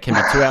it can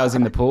be 2 hours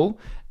in the pool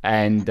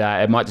and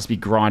it might just be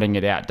grinding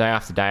it out day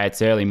after day.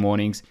 It's early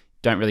mornings,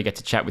 don't really get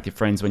to chat with your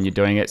friends when you're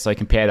doing it. So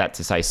compare that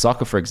to, say,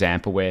 soccer, for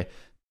example, where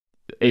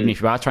even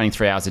if you are training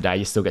 3 hours a day,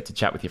 you still get to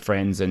chat with your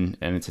friends and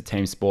it's a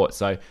team sport.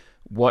 So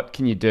what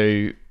can you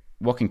do?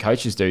 What can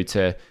coaches do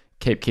to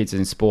keep kids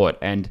in sport?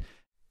 And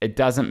it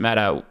doesn't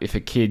matter if a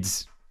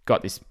kid's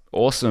got this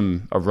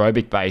awesome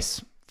aerobic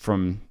base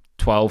from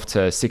 12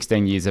 to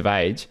 16 years of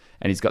age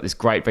and he's got this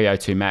great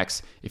VO2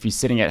 max. If he's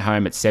sitting at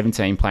home at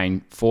 17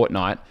 playing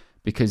Fortnite,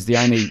 because the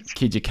only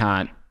kid you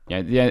can't,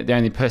 the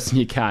only person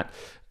you can't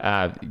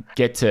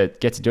get to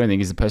do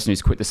anything is the person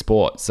who's quit the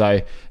sport.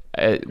 So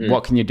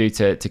what can you do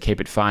to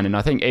keep it fun? And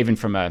I think even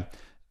from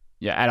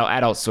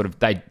adults sort of,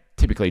 they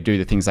typically do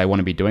the things they want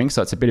to be doing.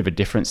 So it's a bit of a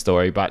different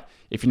story. But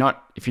if you're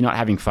not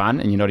having fun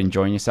and you're not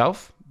enjoying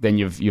yourself, then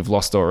you've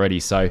lost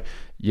already. So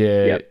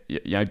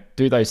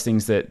do those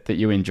things that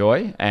you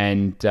enjoy,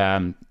 and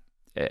don't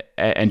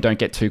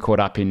get too caught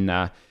up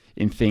in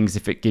things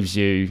if it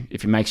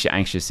makes you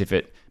anxious, if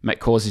it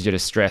causes you to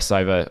stress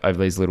over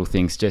these little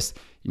things. Just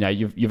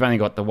you've only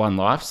got the one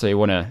life, so you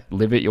want to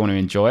live it, you want to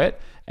enjoy it.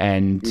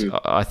 And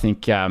I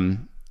think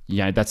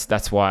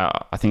that's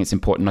why I think it's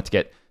important not to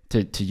get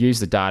to use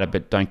the data,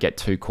 but don't get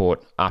too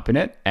caught up in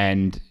it.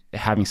 And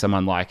having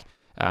someone like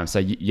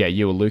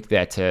you or Luke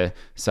there to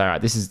say, all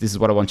right, this is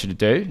what I want you to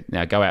do.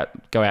 Now go out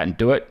and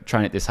do it.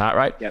 Train at this heart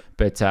rate. Yep.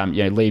 But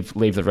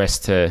leave the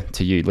rest to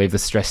you. Leave the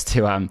stress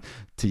to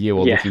you,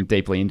 or looking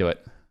deeply into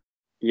it.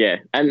 Yeah,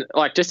 and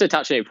like just to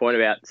touch on your point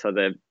about sort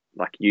of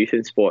the youth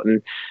in sport,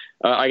 and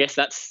I guess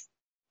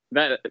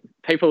that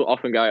people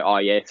often go, oh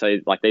yeah, so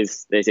like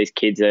there's these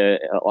kids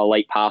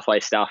elite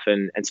pathway stuff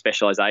and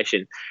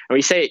specialization, and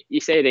you see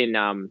it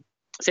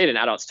in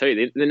adults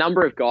too. The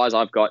number of guys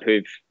I've got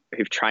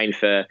who've trained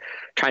for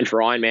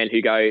Ironman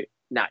who go,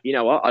 nah, you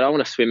know what? I don't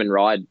want to swim and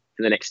ride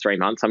for the next 3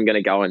 months. I'm going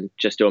to go and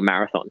just do a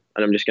marathon,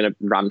 and I'm just going to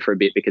run for a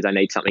bit because I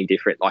need something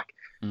different.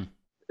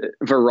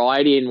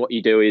 Variety in what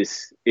you do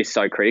is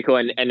so critical,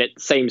 and it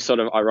seems sort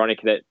of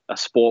ironic that a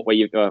sport where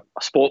you've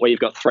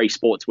got 3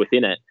 sports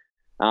within it,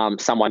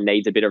 someone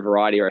needs a bit of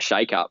variety or a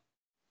shake up.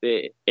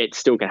 It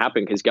still can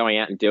happen, because going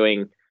out and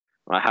doing,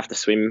 I have to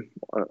swim.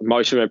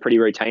 Most of them are pretty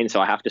routine, so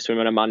I have to swim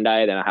on a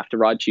Monday, then I have to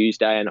ride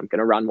Tuesday, and I'm going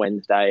to run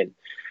Wednesday.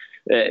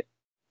 And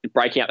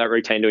breaking up that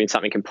routine, doing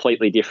something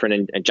completely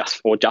different, and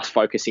just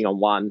focusing on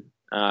one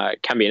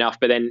can be enough.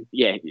 But then,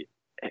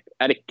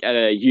 at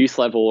a youth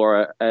level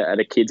or at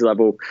a kids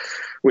level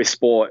with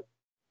sport,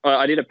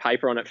 I did a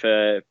paper on it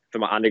for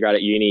my undergrad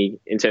at uni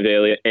in terms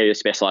of area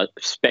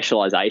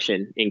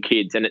specialization in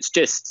kids, and it's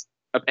just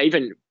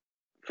even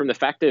from the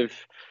fact of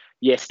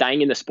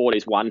staying in the sport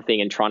is one thing,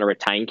 and trying to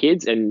retain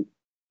kids, and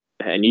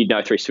you'd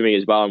know through swimming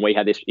as well. And we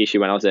had this issue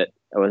when I was at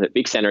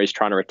Big Centre, is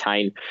trying to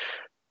retain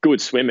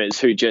good swimmers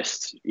who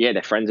just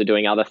their friends are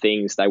doing other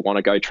things, they want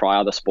to go try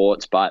other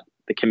sports, but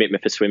the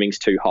commitment for swimming's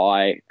too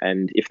high,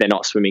 and if they're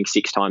not swimming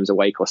 6 times a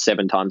week or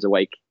 7 times a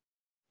week,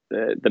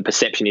 the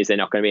perception is they're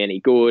not going to be any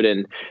good,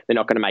 and they're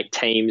not going to make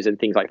teams and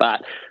things like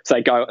that. So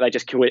they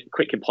just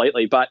quit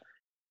completely. But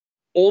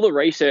all the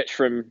research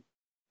from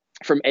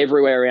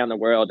everywhere around the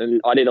world,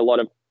 and I did a lot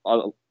of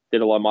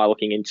my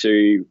looking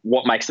into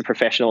what makes the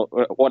professional,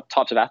 what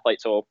types of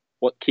athletes or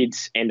what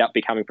kids end up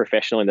becoming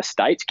professional in the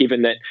States,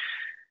 given that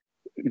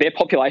their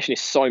population is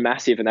so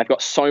massive and they've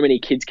got so many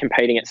kids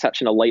competing at such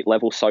an elite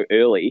level so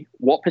early.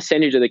 What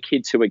percentage of the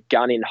kids who are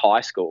gun in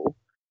high school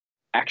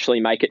actually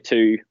make it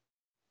to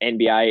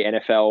NBA,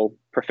 NFL,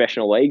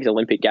 professional leagues,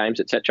 Olympic Games,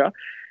 etc.?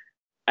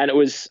 And it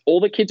was all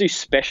the kids who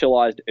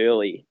specialized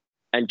early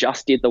and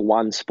just did the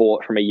one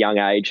sport from a young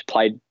age,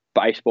 played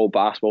baseball,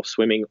 basketball,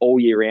 swimming all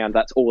year round.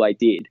 That's all they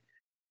did.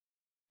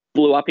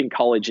 Blew up in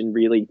college and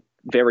really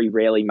very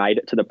rarely made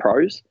it to the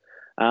pros.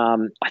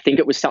 I think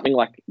it was something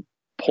like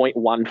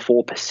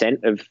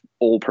 0.14% of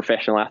all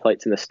professional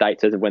athletes in the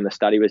States as of when the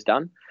study was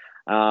done.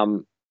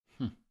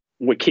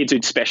 were kids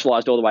who'd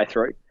specialised all the way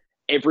through.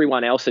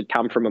 Everyone else had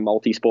come from a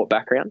multi-sport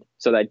background.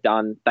 So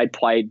they'd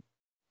played,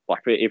 like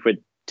if we're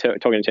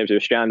talking in terms of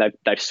Australia,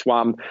 they've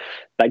swum,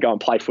 they go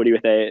and play footy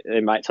with their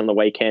mates on the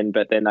weekend,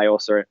 but then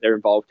they're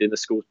involved in the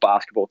school's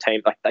basketball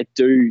team. Like they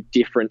do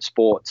different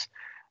sports.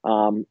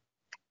 And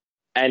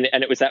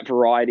it was that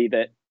variety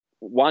that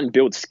one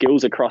builds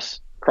skills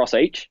across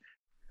each.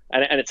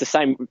 And it's the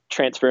same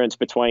transference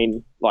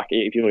between, like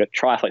if you look at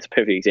triathletes, a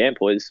perfect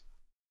example is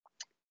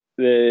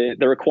the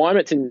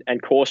requirements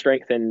and core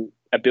strength and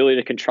ability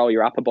to control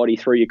your upper body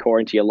through your core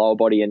into your lower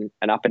body and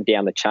up and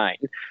down the chain,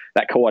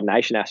 that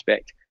coordination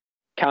aspect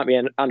can't be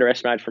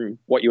underestimated from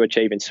what you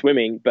achieve in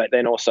swimming, but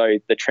then also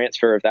the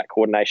transfer of that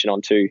coordination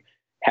onto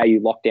how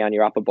you lock down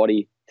your upper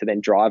body to then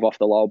drive off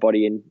the lower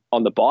body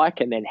on the bike,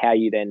 and then how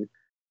you then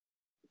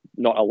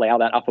not allow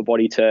that upper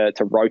body to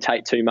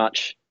rotate too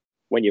much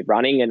when you're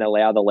running and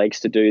allow the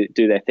legs to do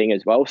their thing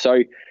as well. So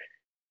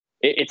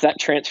it's that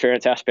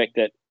transference aspect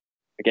that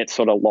gets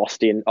sort of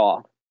lost in,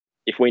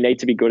 if we need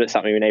to be good at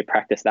something, we need to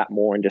practice that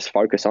more and just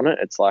focus on it.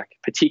 It's like,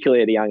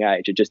 particularly at a young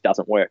age, it just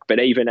doesn't work. But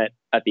even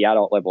at the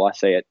adult level, I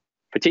see it,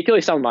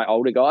 particularly some of my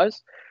older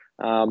guys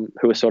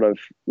who are sort of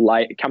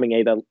coming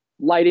either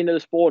late into the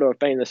sport or have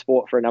been in the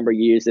sport for a number of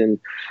years and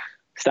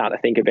start to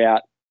think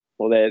about,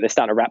 or they're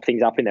starting to wrap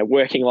things up in their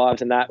working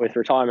lives and that with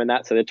retirement and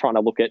that. So they're trying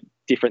to look at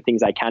different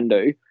things they can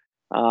do.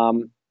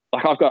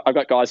 Like I've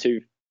got guys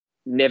who've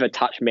never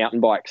touched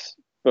mountain bikes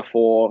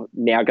before,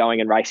 now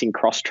going and racing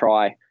cross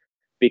tri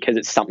because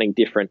it's something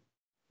different.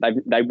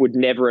 They would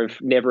never have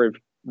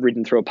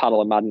ridden through a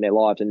puddle of mud in their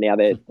lives, and now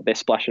they're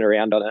splashing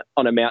around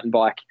on a mountain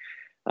bike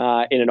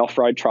in an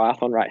off-road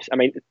triathlon race. I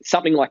mean,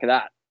 something like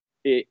that,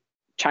 it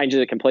changes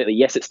it completely.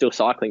 Yes, it's still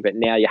cycling, but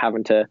now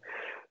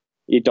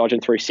you're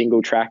dodging through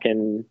single track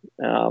and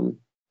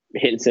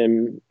hitting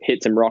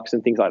some rocks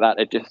and things like that.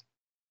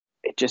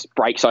 It just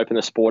breaks open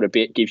the sport a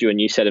bit, gives you a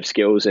new set of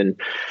skills, and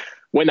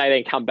when they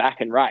then come back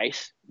and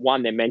race,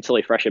 one, they're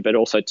mentally fresher, but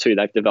also two,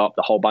 they've developed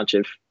a whole bunch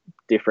of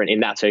different,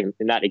 in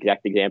that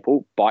exact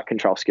example, bike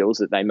control skills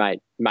that they may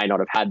not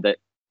have had that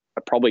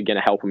are probably going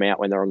to help them out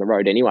when they're on the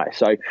road anyway.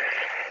 So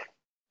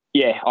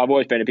yeah, I've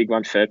always been a big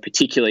one for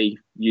particularly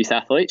youth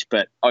athletes,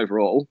 but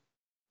overall,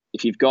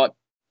 if you've got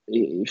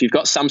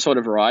some sort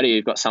of variety,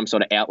 you've got some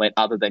sort of outlet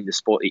other than the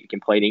sport that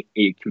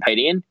you're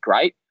competing in,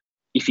 great.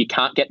 If you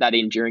can't get that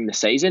in during the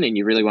season and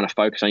you really want to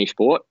focus on your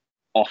sport,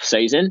 off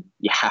season,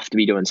 you have to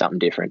be doing something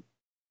different.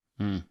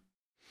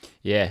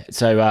 Yeah.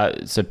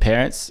 So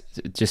parents,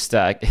 just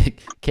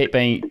keep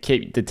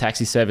the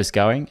taxi service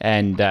going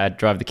and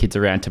drive the kids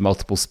around to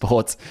multiple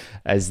sports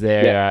as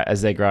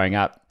they're growing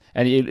up.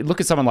 And you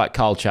look at someone like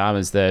Kyle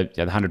Chalmers, the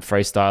 100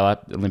 freestyler,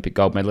 Olympic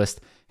gold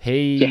medalist.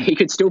 He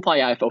could still play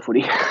AFL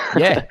footy.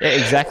 yeah,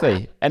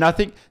 exactly. And I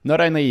think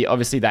not only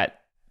obviously that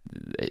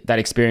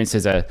experience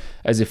as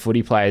a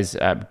footy player is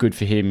good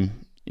for him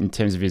in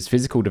terms of his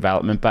physical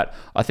development, but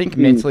I think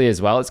mentally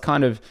as well, it's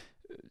kind of,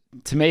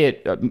 to me,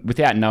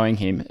 without knowing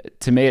him,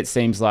 to me it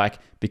seems like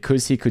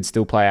because he could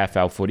still play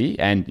AFL footy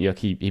and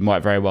he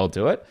might very well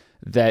do it,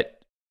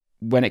 that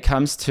when it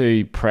comes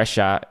to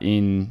pressure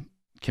in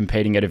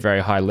competing at a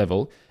very high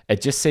level,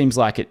 it just seems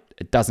like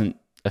it doesn't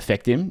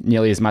affect him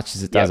nearly as much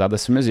as it does other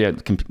swimmers.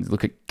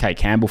 Look at Kate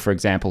Campbell, for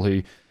example,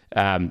 who's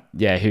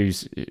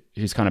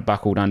kind of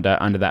buckled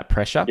under that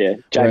pressure. Yeah,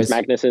 James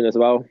Magnuson as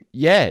well.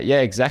 Yeah,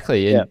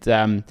 exactly.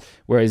 And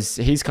whereas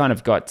he's kind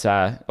of got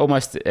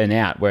almost an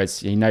out, whereas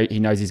he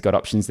knows he's got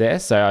options there.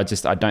 So I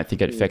don't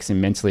think it affects him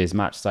mentally as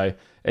much. So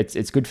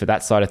it's good for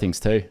that side of things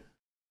too.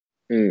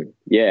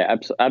 Yeah,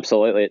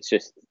 absolutely. It's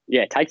just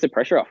it takes the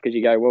pressure off, because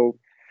you go, well,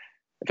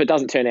 if it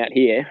doesn't turn out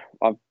here,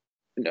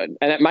 and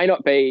it may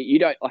not be, you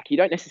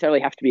don't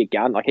necessarily have to be a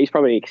gun. Like, he's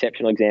probably an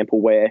exceptional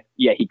example where,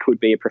 he could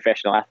be a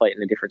professional athlete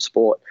in a different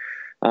sport.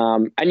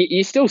 And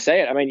you still see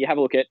it. I mean, you have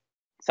a look at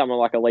someone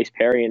like Elise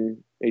Perry,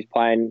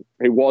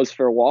 who was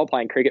for a while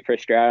playing cricket for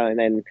Australia and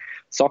then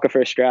soccer for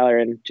Australia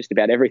and just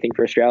about everything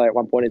for Australia at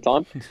one point in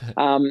time.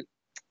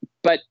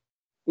 But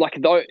like,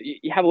 though,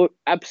 you have a look,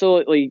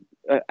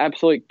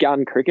 absolute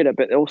gun cricketer,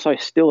 but also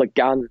still a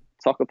gun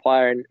soccer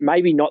player, and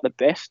maybe not the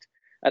best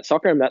at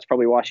soccer, and that's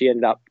probably why she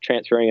ended up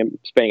transferring and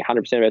spending 100%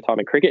 of her time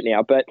in cricket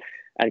now,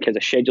 and because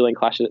of scheduling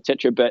clashes,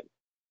 etc. But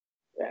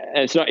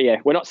it's not,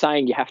 we're not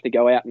saying you have to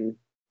go out and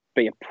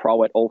be a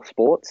pro at all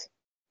sports.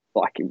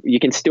 Like,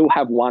 you can still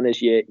have one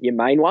as your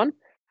main one,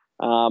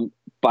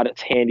 but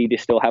it's handy to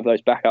still have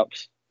those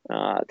backups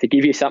to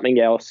give you something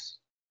else.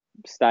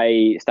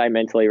 Stay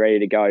mentally ready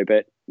to go.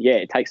 But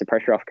it takes the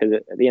pressure off, because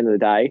at the end of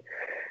the day,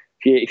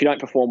 if you don't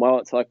perform well,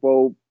 it's like,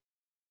 well,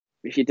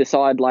 if you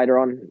decide later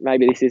on,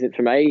 maybe this isn't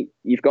for me,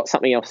 you've got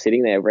something else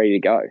sitting there ready to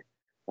go.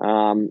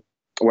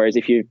 Whereas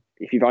if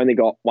you've only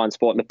got one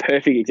sport, and the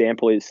perfect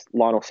example is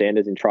Lionel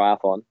Sanders in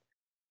triathlon.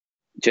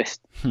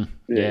 Just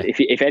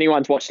if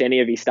anyone's watched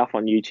any of his stuff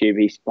on YouTube,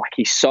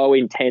 he's so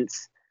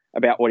intense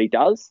about what he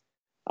does,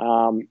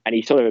 and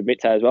he sort of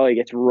admits that as well. He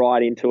gets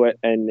right into it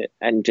and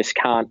just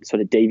can't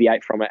sort of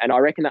deviate from it. And I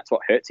reckon that's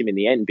what hurts him in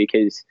the end,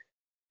 because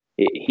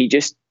he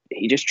just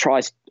he just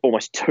tries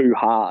almost too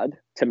hard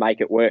to make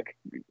it work,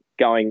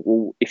 going,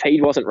 well, if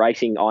he wasn't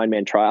racing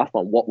Ironman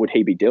triathlon, what would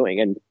he be doing?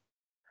 And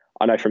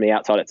I know from the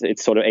outside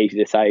it's sort of easy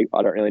to say,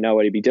 I don't really know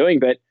what he'd be doing,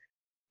 but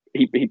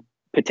he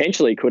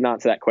potentially couldn't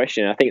answer that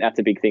question. I think that's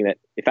a big thing, that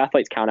if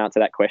athletes can't answer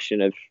that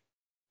question of,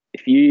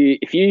 if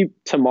you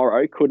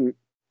tomorrow couldn't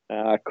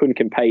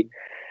compete.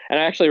 And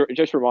it actually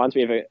just reminds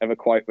me of a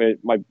quote where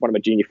one of my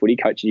junior footy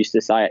coaches used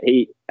to say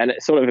it. And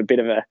it's sort of a bit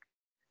of an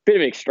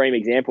extreme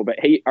example, but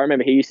I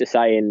remember he used to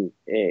say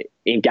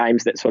in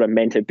games that sort of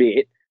meant a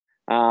bit.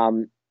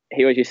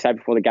 He always used to say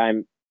before the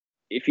game,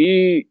 if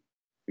you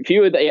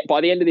were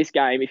by the end of this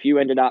game, if you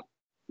ended up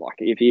like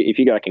if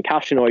you got a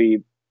concussion or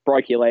you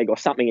broke your leg or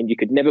something and you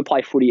could never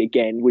play footy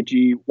again, would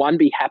you, one,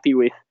 be happy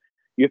with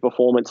your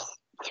performance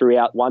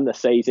throughout, one, the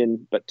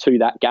season, but two,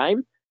 that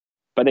game?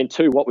 But then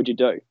two, what would you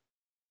do?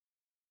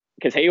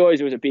 Because he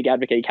always was a big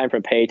advocate. He came from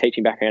a PE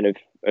teaching background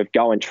of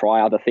go and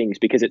try other things,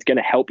 because it's going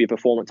to help your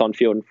performance on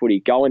field and footy.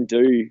 Go and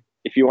do,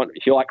 if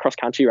you like cross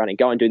country running,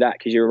 go and do that,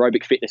 because your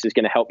aerobic fitness is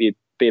going to help you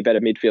be a better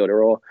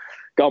midfielder. Or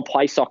go and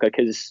play soccer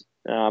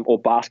or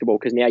basketball,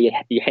 because now your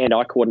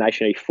hand-eye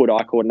coordination or your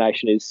foot-eye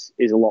coordination is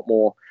a lot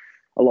more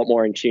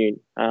in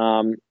tune.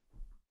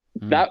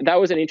 That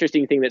was an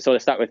interesting thing that sort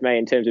of stuck with me,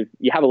 in terms of,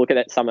 you have a look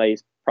at some of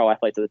these pro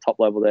athletes at the top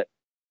level that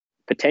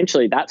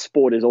potentially that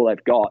sport is all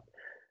they've got.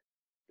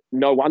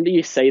 No wonder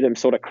you see them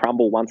sort of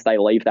crumble once they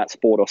leave that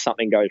sport or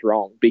something goes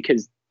wrong,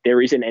 because there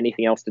isn't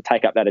anything else to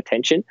take up that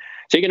attention.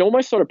 So you can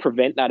almost sort of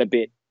prevent that a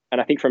bit. And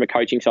I think from a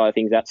coaching side of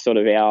things, that's sort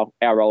of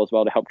our role as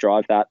well, to help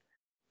drive that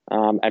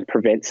and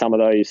prevent some of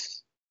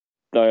those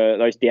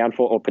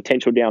downfall or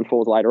potential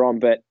downfalls later on.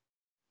 But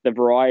the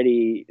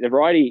variety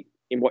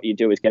in what you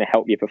do is going to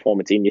help your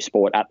performance in your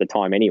sport at the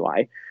time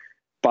anyway.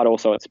 But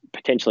also it's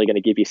potentially going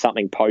to give you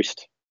something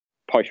post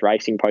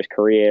racing, post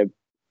career.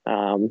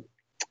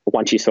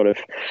 Once you sort of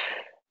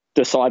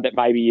decide that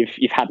maybe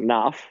you've had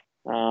enough,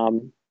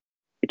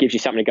 it gives you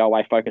something to go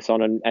away, focus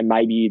on, and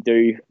maybe you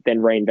do then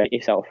reinvent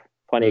yourself.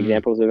 Plenty of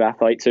examples of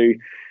athletes who,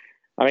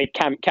 I mean,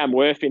 Cam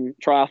Worth in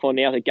triathlon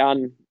now, the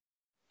gun,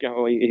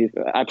 he's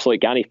an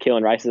absolute gun. He's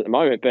killing races at the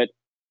moment, but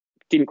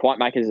didn't quite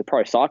make it as a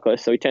pro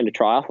cyclist, so he turned to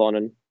triathlon,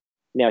 and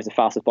now he's the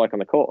fastest bloke on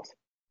the course.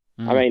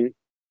 I mean,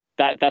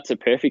 that's a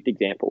perfect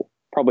example.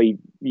 Probably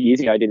years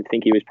ago, I didn't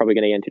think he was probably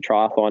going to get into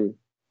triathlon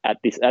at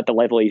the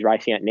level he's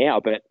racing at now,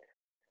 but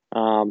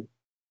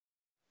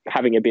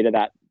having a bit of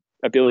that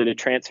ability to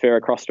transfer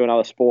across to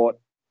another sport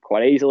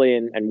quite easily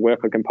and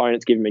work on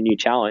components, give him a new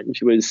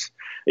challenge, is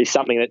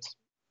something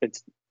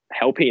that's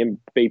helping him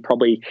be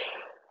probably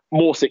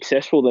more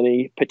successful than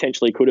he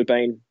potentially could have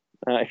been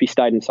if he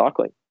stayed in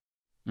cycling.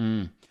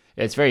 Yeah,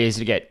 it's very easy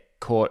to get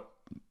caught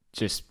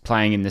just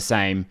playing in the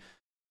same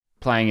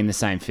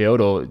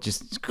field, or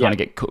just kind of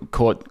get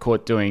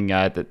caught doing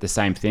the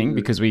same thing,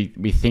 because we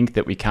think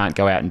that we can't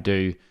go out and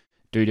do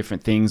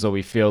different things, or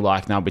we feel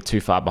like, no, we're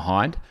too far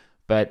behind.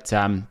 But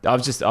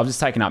I've just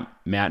taken up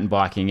mountain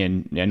biking,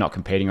 and not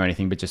competing or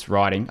anything, but just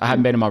riding. I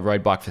haven't been on my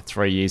road bike for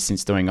 3 years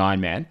since doing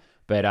Ironman,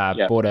 but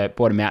bought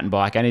a mountain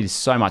bike, and it is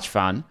so much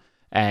fun.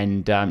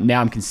 And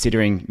now I'm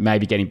considering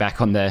maybe getting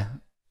back on the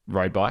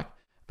road bike,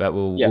 but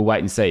we'll wait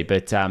and see.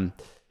 But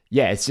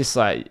it's just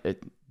like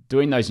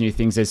doing those new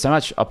things. There's so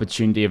much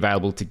opportunity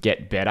available to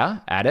get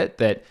better at it,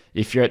 that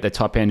if you're at the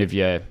top end of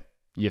your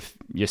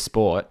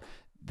sport,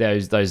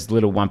 those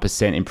little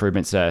 1%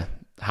 improvements are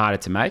harder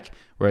to make.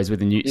 Whereas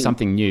with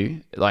something new,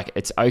 like,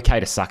 it's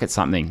okay to suck at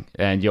something,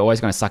 and you're always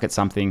going to suck at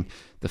something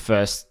the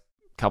first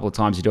couple of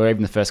times you do it,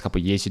 even the first couple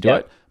of years you do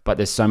it. But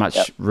there's so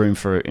much room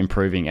for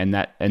improving, and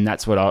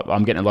that's what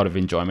I'm getting a lot of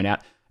enjoyment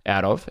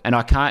out of. And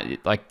I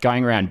can't, like,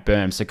 going around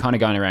berms, so kind of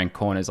going around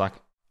corners, like,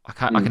 I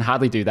can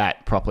hardly do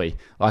that properly.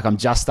 Like, I'm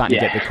just starting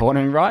to get the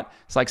cornering right.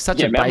 It's like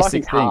such a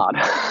basic thing.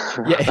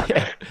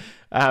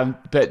 Hard.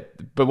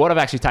 But what I've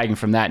actually taken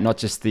from that, not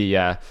just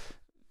the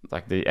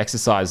like the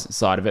exercise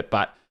side of it,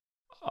 but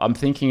I'm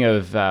thinking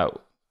of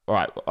all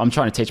right, I'm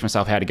trying to teach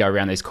myself how to go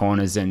around these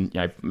corners and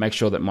make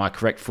sure that my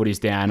correct foot is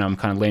down. I'm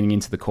kind of leaning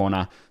into the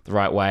corner the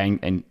right way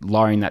and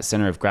lowering that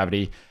center of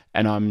gravity,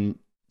 and I'm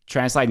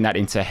translating that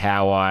into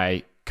how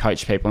I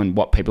coach people and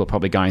what people are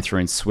probably going through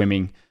in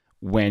swimming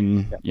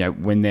when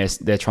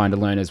they're trying to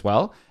learn as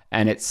well.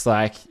 And it's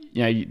like,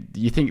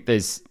 you think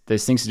there's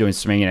things to do in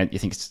swimming, and you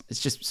think it's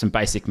just some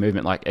basic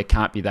movement, like it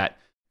can't be that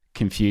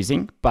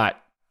confusing.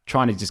 But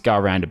trying to just go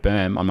around a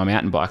berm on my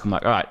mountain bike, I'm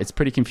like, all right, it's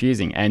pretty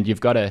confusing, and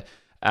you've got to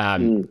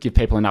give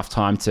people enough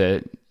time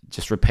to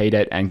just repeat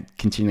it and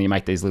continually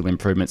make these little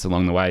improvements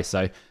along the way.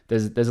 So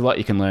there's a lot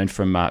you can learn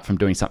from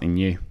doing something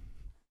new.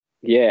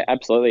 Yeah,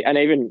 absolutely. And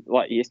even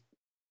like you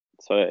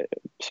sort of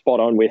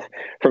spot on with,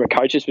 from a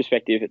coach's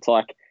perspective, it's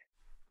like,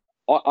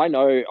 I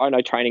know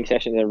training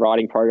sessions and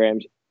riding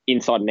programs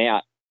inside and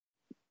out,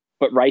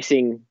 but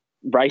racing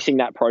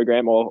that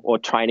program or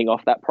training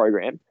off that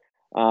program,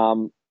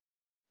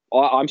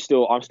 I'm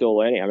still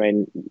learning. I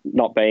mean,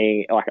 not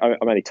being like, I'm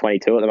only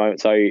 22 at the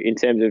moment, so in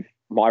terms of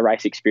my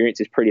race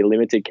experience is pretty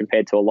limited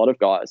compared to a lot of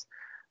guys,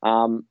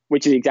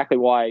 which is exactly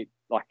why,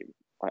 like,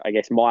 I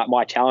guess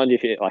my challenge,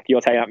 if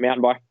you're taking up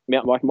mountain bike,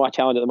 my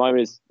challenge at the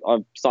moment is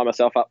I've signed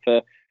myself up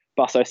for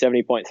Busso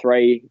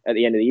 70.3 at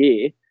the end of the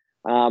year,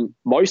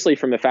 mostly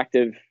from the fact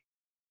of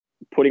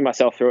putting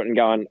myself through it and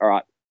going, all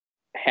right,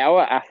 how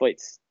are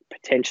athletes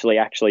potentially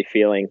actually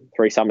feeling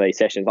through some of these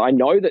sessions? I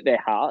know that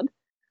they're hard.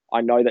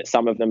 I know that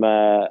some of them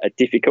are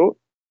difficult.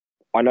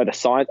 I know the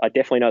science. I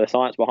definitely know the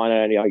science behind it,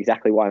 and I know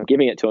exactly why I'm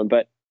giving it to them.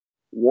 But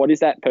what is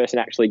that person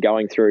actually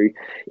going through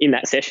in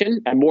that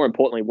session? And more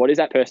importantly, what is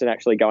that person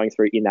actually going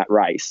through in that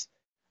race?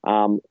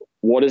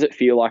 What does it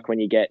feel like when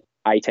you get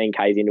 18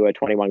 Ks into a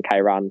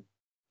 21K run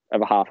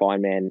of a half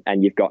Ironman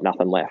and you've got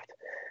nothing left?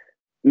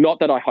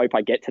 Not that I hope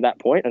I get to that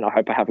point and I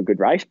hope I have a good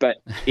race, but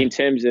in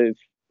terms of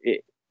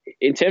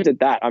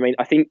that, I mean,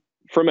 I think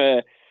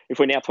if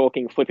we're now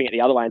flipping it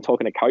the other way and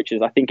talking to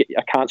coaches, I think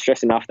I can't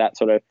stress enough that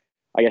sort of,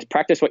 I guess,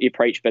 practice what you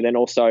preach, but then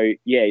also,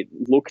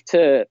 look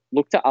to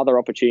other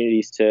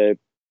opportunities to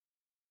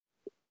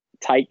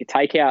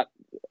take out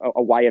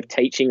a way of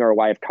teaching or a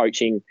way of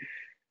coaching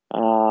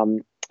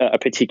a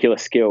particular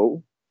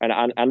skill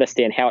and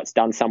understand how it's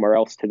done somewhere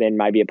else to then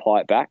maybe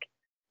apply it back.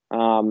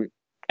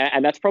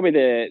 And that's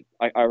probably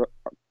I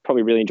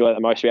probably really enjoy it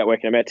the most about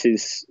working at Mets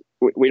is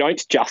we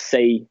don't just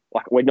see,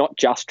 like, we're not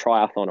just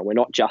triathlon and we're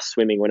not just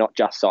swimming, we're not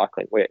just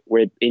cycling,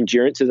 we're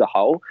endurance as a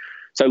whole.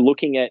 So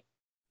looking at,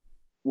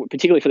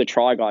 particularly for the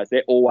tri guys,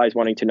 they're always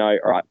wanting to know,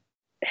 all right,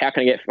 how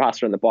can I get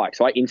faster on the bike?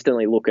 So I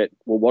instantly look at,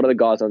 well, what are the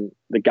guys on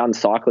the gun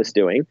cyclists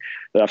doing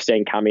that I've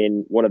seen come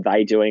in? What are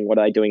they doing? What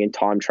are they doing in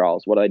time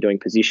trials? What are they doing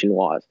position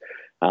wise?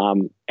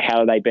 How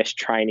are they best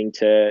training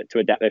to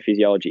adapt their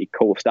physiology?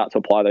 Cool. Start to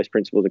apply those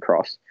principles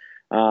across.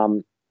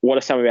 What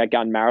are some of our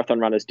gun marathon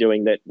runners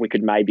doing that we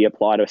could maybe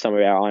apply to some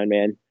of our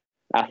Ironman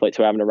athletes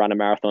who are having to run a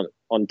marathon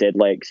on dead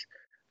legs?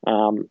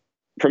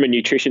 From a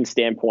nutrition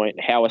standpoint,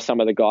 how are some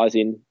of the guys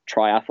in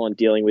triathlon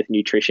dealing with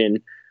nutrition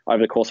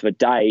over the course of a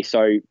day?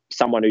 So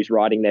someone who's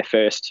riding their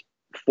first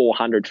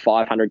 400,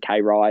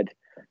 500K ride,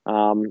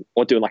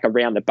 or doing like a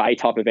round the bay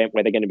type event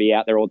where they're going to be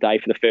out there all day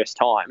for the first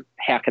time,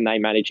 how can they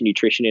manage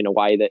nutrition in a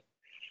way that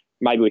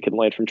maybe we can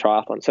learn from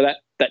triathlon? So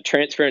that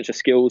transference of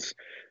skills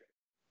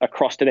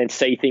across to then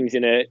see things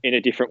in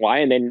a different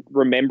way, and then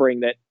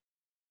remembering that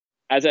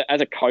as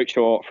a coach,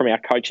 or from our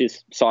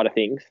coaches side of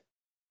things,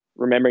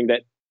 remembering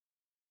that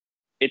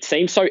it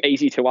seems so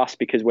easy to us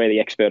because we're the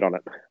expert on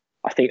it.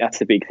 I think that's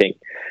the big thing.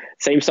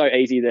 It seems so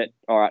easy that,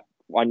 all right,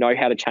 I know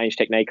how to change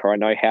technique, or I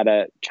know how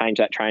to change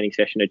that training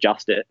session,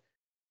 adjust it.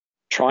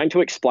 Trying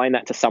to explain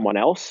that to someone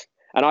else.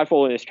 And I've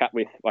fallen in this trap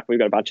with, like, we've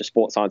got a bunch of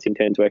sports science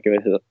interns working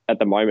with at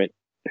the moment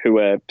who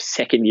are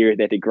second year of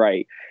their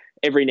degree.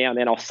 Every now and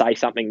then I'll say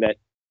something that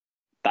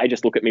they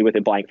just look at me with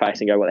a blank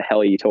face and go, what the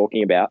hell are you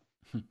talking about?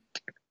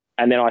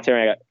 And then I turn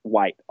around and go,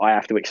 wait, I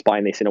have to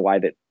explain this in a way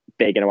that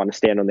they're going to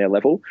understand on their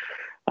level.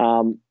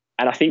 And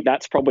I think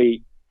that's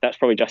probably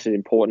just as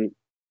important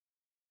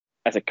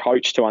as a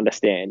coach to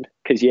understand,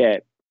 because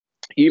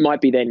you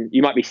might be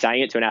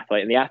saying it to an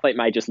athlete, and the athlete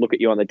may just look at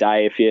you on the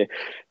day. If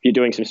you're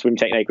doing some swim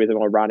technique with them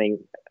or running,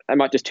 they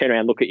might just turn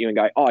around, look at you and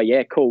go, oh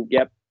yeah, cool.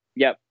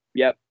 Yep.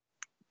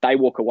 They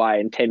walk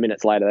away, and 10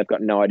 minutes later, they've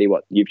got no idea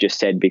what you've just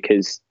said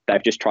because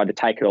they've just tried to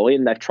take it all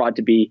in. They've tried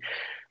to be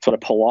sort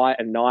of polite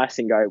and nice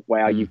and go,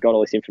 wow, you've got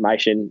all this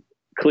information.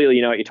 Clearly,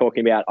 you know what you're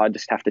talking about. I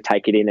just have to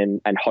take it in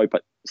and hope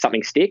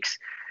something sticks.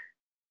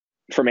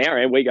 From our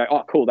end, we go,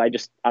 oh, cool. They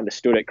just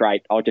understood it.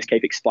 Great. I'll just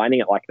keep explaining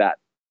it like that.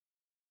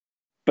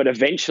 But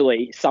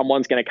eventually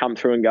someone's going to come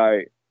through and go,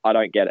 I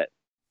don't get it.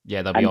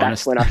 Yeah, they'll be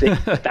honest. That's when I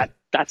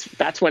think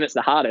that's when it's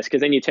the hardest,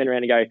 because then you turn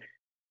around and go,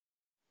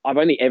 I've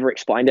only ever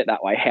explained it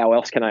that way. How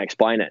else can I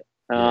explain it?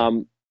 Yeah.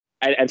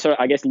 And so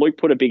I guess Luke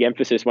put a big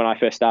emphasis when I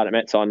first started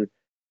Mets on,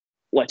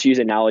 let's use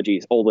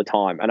analogies all the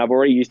time. And I've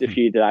already used a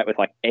few today with,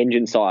 like,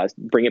 engine size,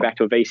 bring it back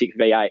to a V6,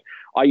 V8.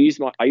 I use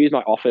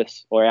my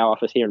office, or our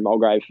office here in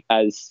Mulgrave,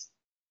 as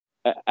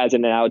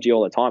an analogy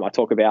all the time. I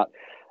talk about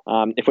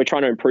if we're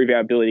trying to improve our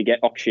ability to get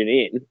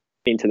oxygen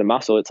into the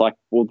muscle, it's like,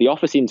 well, the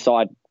office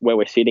inside where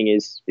we're sitting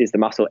is the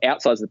muscle,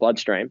 outside the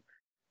bloodstream.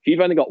 If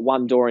you've only got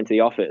one door into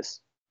the office,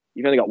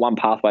 you've only got one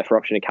pathway for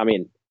oxygen to come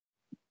in.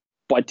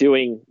 By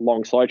doing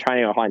long, slow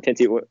training or high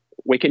intensity,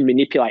 we can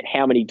manipulate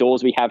how many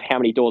doors we have, how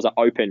many doors are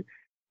open.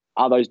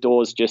 Are those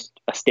doors just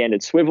a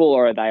standard swivel,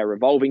 or are they a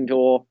revolving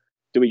door?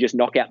 Do we just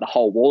knock out the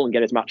whole wall and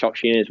get as much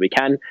oxygen as we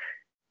can?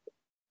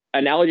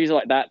 Analogies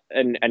like that,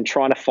 and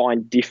trying to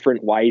find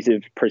different ways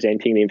of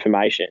presenting the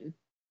information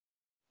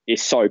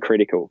is so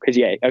critical. Because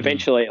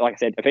eventually, like I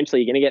said, you're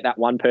going to get that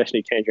one person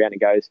who turns around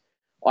and goes,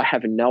 I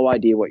have no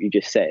idea what you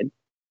just said.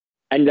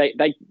 And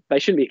they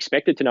shouldn't be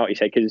expected to know what you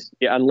said, because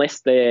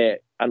unless they're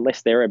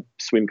a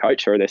swim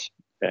coach or they're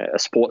a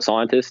sports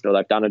scientist or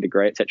they've done a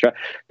degree, etc.,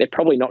 they're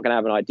probably not going to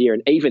have an idea.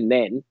 And even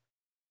then,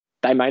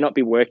 they may not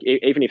be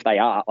even if they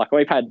are. Like,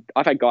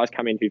 I've had guys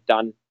come in who've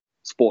done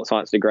sports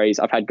science degrees.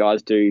 I've had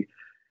guys do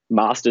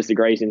master's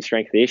degrees in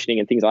strength conditioning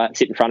and things like that,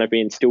 sit in front of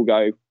me and still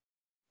go,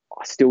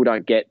 I still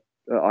don't get,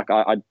 like,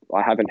 I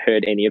haven't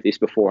heard any of this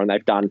before. And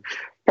they've done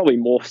probably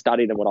more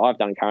study than what I've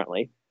done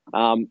currently.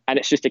 And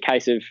it's just a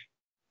case of,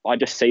 I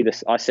just see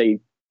this. I see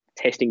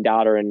testing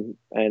data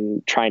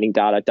and training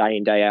data day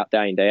in, day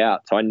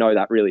out. So I know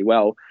that really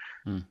well.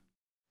 Mm.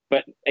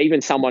 But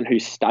even someone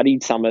who's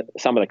studied some of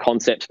the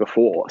concepts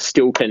before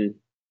still can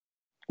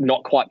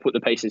not quite put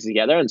the pieces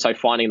together. And so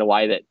finding the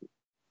way that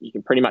you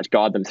can pretty much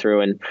guide them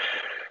through. And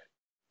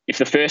if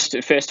the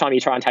first time you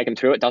try and take them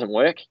through it doesn't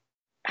work,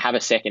 have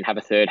a second, have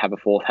a third, have a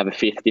fourth, have a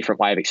fifth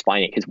different way of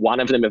explaining it, because one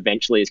of them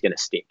eventually is going to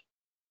stick.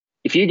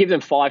 If you give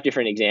them 5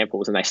 different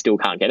examples and they still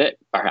can't get it,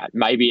 all right,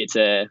 maybe it's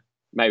a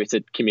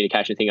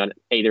communication thing on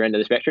either end of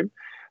the spectrum.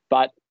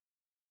 But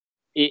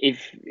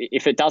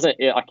if it doesn't,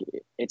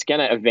 it's going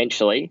to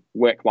eventually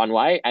work one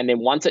way, and then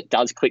once it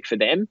does click for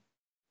them,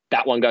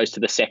 that one goes to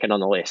the second on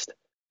the list,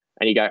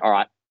 and you go, all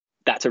right,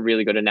 that's a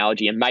really good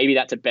analogy, and maybe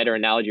that's a better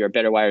analogy or a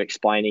better way of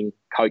explaining,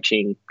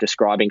 coaching,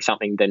 describing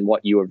something than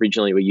what you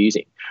originally were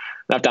using.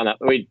 And I've done that.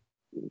 We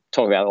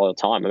talk about it all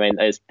the time. I mean,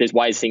 there's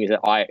ways things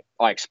that I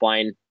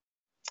explain,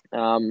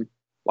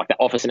 like the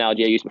office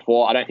analogy I used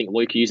before. I don't think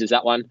Luke uses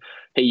that one.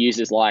 He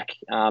uses like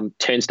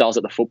turnstiles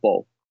at the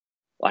football.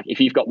 Like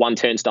if you've got one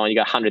turnstile and you've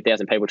got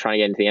 100,000 people trying to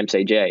get into the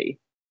MCG,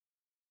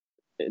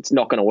 it's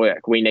not going to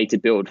work. We need to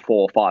build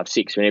 4, 5,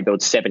 6. We need to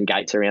build 7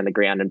 gates around the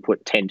ground and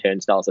put 10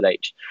 turnstiles at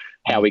each.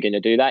 How are we going to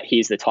do that?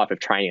 Here's the type of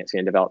training that's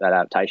going to develop that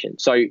adaptation.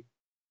 So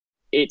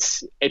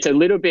it's a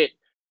little bit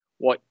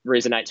what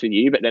resonates with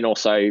you, but then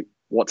also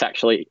what's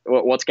going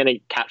to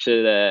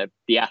capture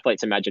the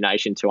athlete's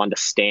imagination to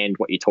understand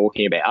what you're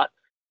talking about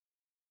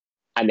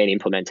and then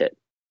implement it.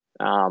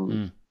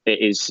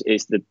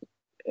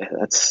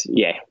 That's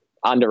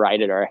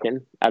underrated, I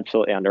reckon.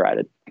 Absolutely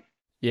underrated.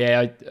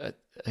 Yeah,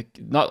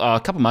 not a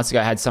couple of months ago,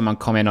 I had someone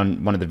comment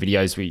on one of the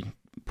videos we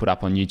put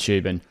up on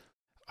YouTube, and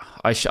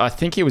I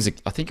think it was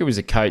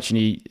a coach, and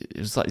it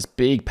was like this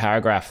big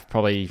paragraph,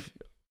 probably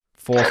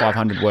 400 or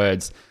 500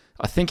 words.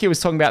 I think he was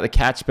talking about the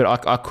catch,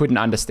 but I couldn't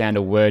understand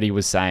a word he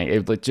was saying.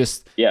 It was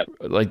just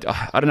like,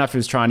 I don't know if he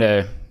was trying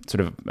to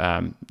sort of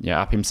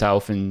up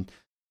himself and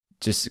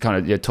just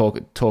kind of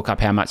talk up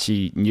how much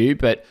he knew,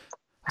 but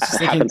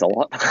it happens a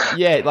lot.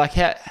 Yeah, like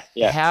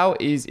how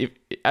is, if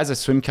as a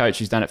swim coach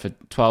who's done it for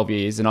 12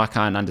 years and I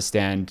can't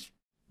understand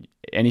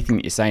anything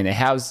that you're saying there,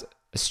 how's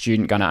a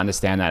student going to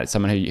understand that? It's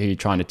someone who you're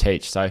trying to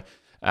teach. So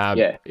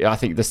I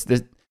think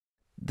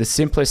the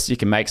simplest you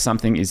can make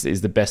something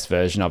is the best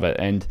version of it.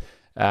 And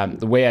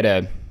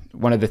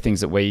one of the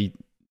things that we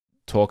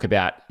talk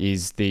about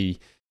is the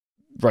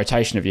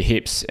rotation of your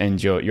hips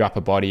and your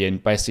upper body,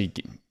 and basically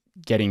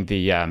getting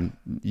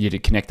you to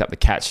connect up the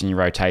catch in your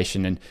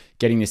rotation and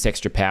getting this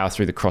extra power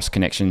through the cross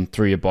connection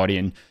through your body.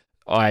 And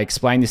I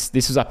explained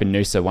this was up in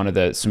Noosa. One of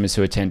the swimmers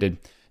who attended,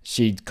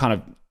 she kind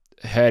of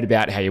heard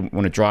about how you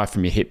want to drive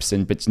from your hips,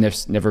 but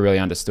never really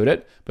understood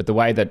it. But the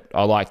way that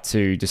I like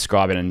to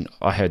describe it, and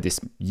I heard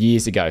this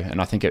years ago,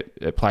 and I think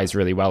it plays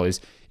really well,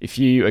 is if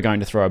you are going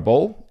to throw a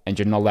ball and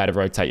you're not allowed to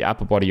rotate your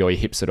upper body or your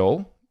hips at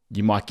all,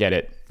 you might get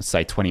it,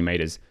 say 20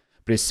 meters.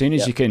 But as soon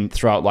as you can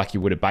throw it like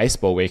you would a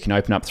baseball, where you can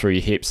open up through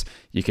your hips,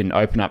 you can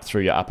open up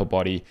through your upper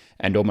body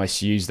and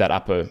almost use that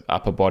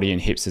upper body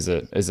and hips as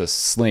a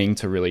sling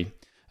to really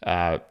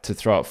to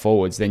throw it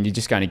forwards, then you're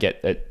just going to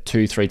get it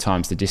 2-3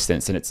 times the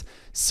distance. And it's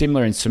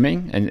similar in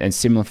swimming and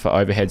similar for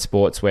overhead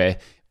sports, where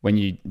when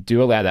you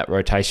do allow that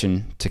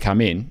rotation to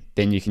come in,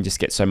 then you can just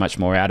get so much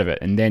more out of it.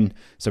 And then,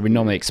 so we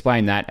normally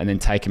explain that and then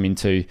take them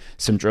into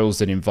some drills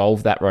that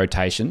involve that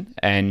rotation,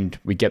 and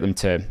we get them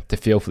to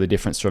feel for the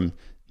difference from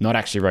not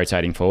actually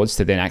rotating forwards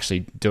to then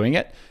actually doing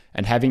it,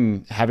 and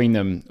having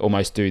them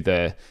almost do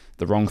the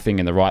wrong thing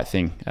and the right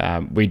thing.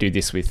 We do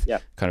this with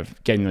kind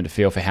of getting them to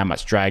feel for how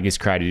much drag is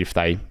created if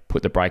they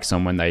put the brakes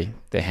on when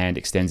their hand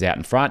extends out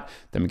in front.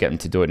 Then we get them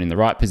to do it in the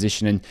right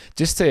position, and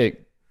just to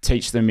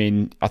teach them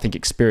in, I think,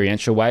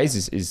 experiential ways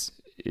is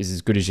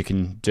as good as you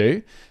can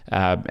do.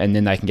 And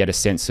then they can get a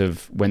sense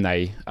of when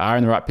they are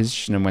in the right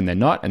position and when they're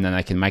not, and then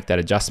they can make that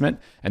adjustment.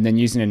 And then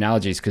using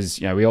analogies, because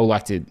we all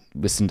like to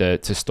listen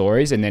to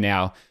stories, and then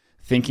our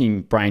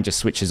thinking brain just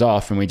switches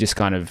off and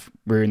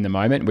we're in the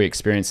moment. We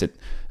experience it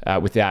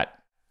without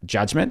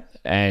judgment.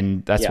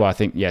 And that's why I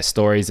think,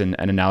 stories and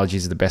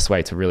analogies are the best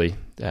way to really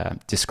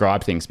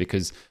describe things,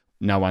 because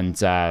no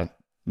one's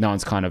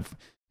kind of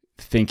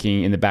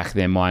thinking in the back of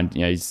their mind,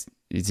 is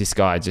this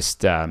guy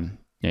just,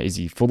 is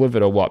he full of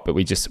it or what? But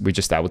we're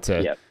just able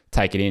to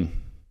take it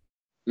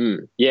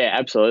in. Yeah,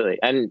 absolutely.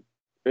 And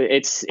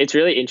it's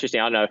really interesting.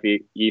 I don't know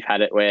if you've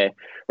had it where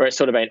it's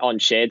sort of been on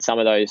shared, some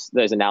of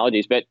those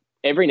analogies, but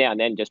every now and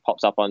then just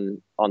pops up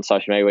on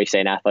social media. We've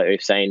seen an athlete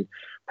we've seen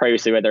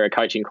previously, whether a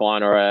coaching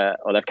client or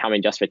they've come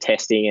in just for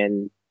testing,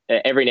 and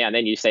every now and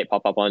then you see it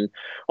pop up on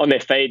their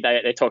feed.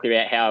 They're talking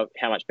about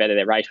how much better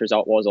their race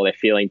result was, or they're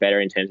feeling better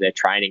in terms of their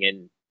training.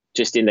 And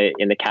just in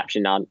the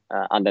caption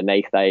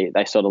underneath, they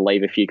sort of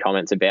leave a few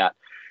comments about,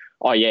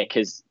 oh yeah,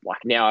 because like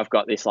now I've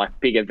got this like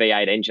bigger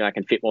V8 engine, I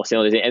can fit more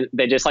cylinders in. And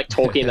they're just like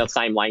talking the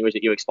same language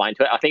that you explained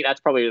to it. I think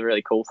that's probably the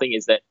really cool thing,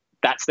 is that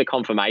that's the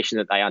confirmation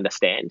that they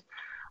understand.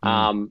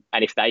 And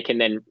if they can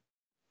then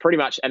pretty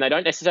much, and they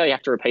don't necessarily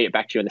have to repeat it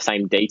back to you in the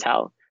same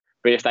detail,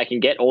 but if they can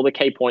get all the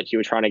key points you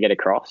were trying to get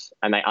across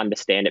and they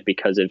understand it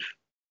because of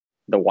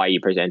the way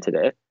you presented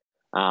it.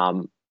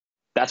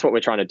 That's what we're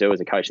trying to do as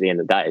a coach at the end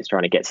of the day, is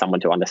trying to get someone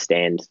to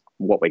understand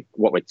what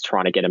we're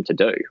trying to get them to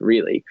do,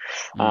 really.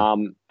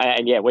 And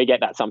yeah, we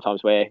get that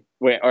sometimes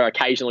or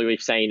occasionally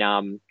we've seen,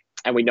 and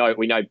we know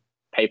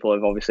people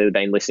have obviously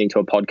been listening to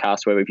a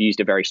podcast where we've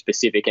used a very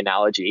specific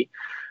analogy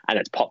and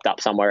it's popped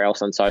up somewhere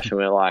else on social.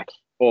 And we're like,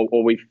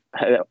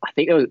 I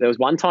think there was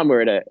one time I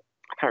can't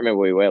remember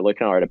where we were, Luke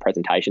and I were at a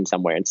presentation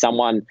somewhere, and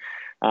someone,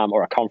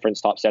 or a conference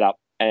type setup,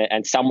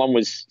 and someone,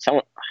 I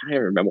don't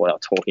even remember what they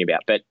were talking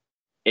about, but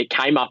it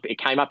came up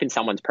in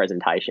someone's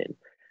presentation,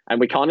 and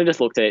we kind of just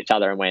looked at each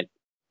other and went,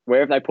 where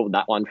have they pulled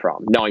that one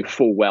from? Knowing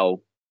full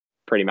well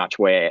pretty much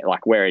where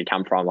it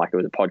come from. Like, it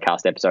was a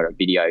podcast episode or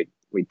video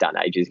we'd done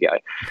ages ago.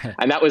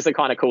 And that was the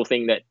kind of cool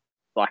thing that,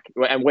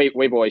 and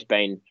we've always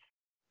been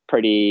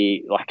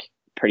pretty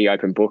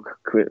open book.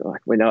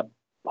 Like, we're not,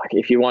 like,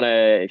 if you want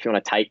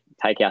to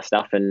take our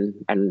stuff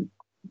and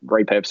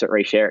repurpose it,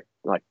 reshare it,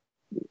 like,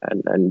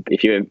 and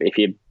if you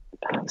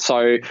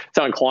so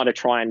inclined to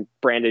try and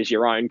brand as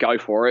your own, go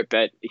for it.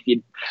 But if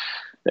you,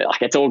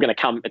 like, it's all going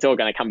to come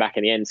back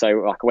in the end. So,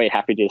 like, we're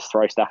happy to just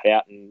throw stuff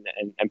out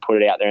and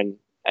put it out there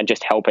and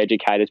just help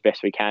educate as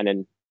best we can,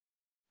 and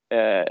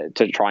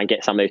to try and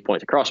get some of these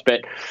points across.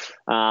 But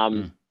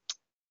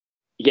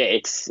yeah,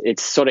 it's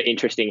sort of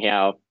interesting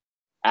how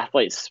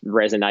athletes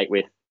resonate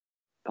with,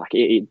 like,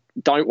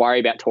 don't worry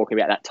about talking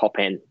about that top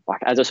end. Like,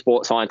 as a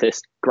sports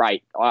scientist,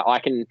 great. I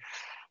can,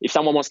 if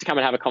someone wants to come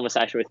and have a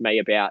conversation with me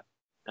about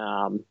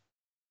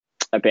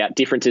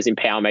differences in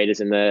power meters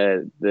and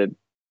the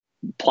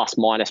plus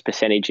minus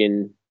percentage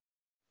in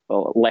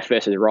left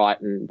versus right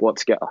and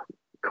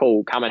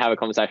cool, come and have a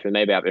conversation with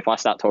me about it. But if I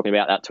start talking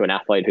about that to an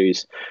athlete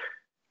who's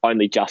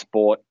only just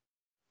bought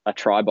a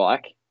tri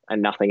bike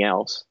and nothing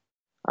else,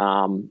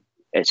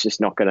 it's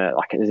just not gonna,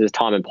 like, there's a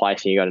time and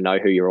place, and you got to know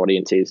who your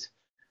audience is.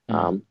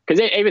 Because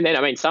even then,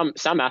 I mean, some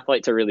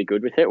athletes are really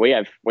good with it. We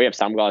have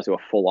some guys who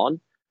are full on.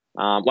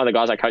 One of the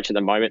guys I coach at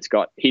the moment's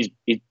he's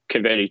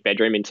converted his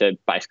bedroom into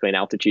basically an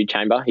altitude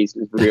chamber. He's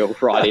real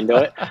right into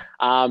it.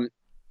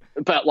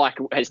 But, like,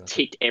 has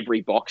ticked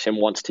every box and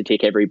wants to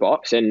tick every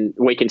box, and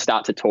we can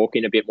start to talk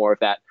in a bit more of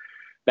that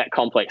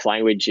complex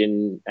language,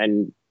 and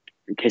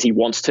because he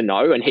wants to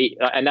know,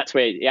 and that's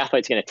where the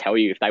athlete's going to tell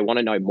you if they want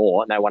to know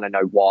more and they want to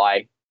know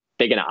why,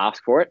 they're going to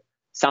ask for it.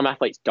 Some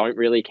athletes don't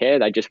really care;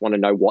 they just want to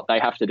know what they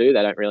have to do.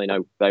 They don't really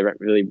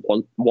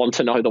want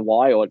to know the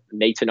why or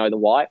need to know the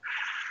why.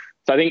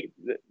 So I think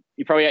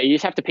you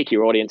just have to pick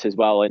your audience as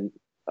well, and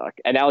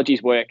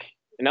analogies work.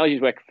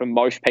 Analogies work for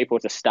most people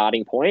as a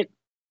starting point.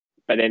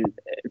 But then,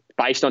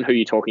 based on who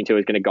you're talking to,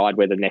 is going to guide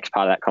where the next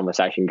part of that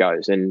conversation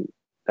goes. And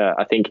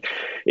I think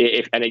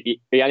you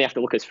only have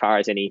to look as far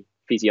as any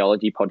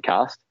physiology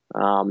podcast.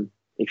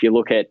 If you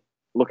look at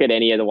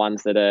any of the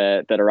ones that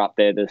are up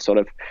there, the sort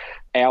of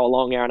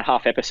hour-long,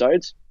 hour-and-a-half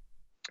episodes,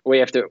 we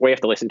have to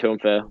listen to them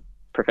for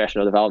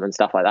professional development,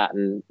 stuff like that,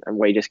 and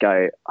we just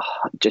go,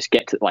 just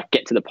get to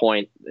the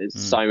point. There's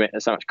so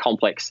much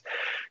complex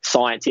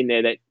science in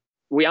there that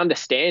we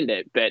understand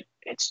it, but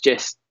it's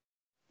just,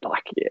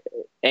 like,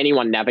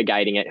 anyone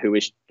navigating it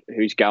who's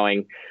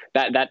going,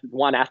 that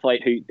one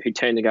athlete who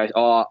turns and goes,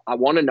 I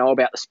want to know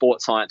about the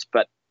sports science,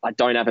 but I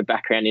don't have a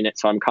background in it,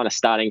 so I'm kind of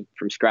starting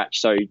from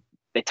scratch. So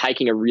they're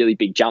taking a really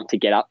big jump to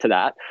get up to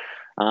that.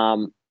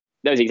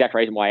 That was the exact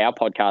reason why our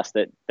podcast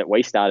that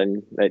we started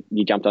and that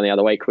you jumped on the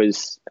other week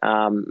is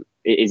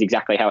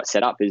exactly how it's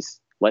set up. Is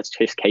let's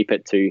just keep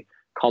it to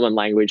common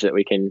language that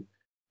we can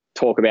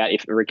talk about,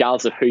 if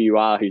regardless of who you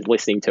are, who's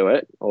listening to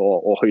it,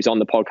 or who's on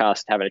the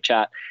podcast having a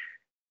chat.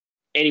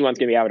 Anyone's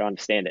going to be able to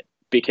understand it,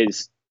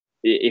 because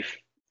if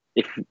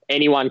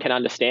anyone can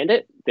understand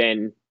it,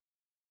 then,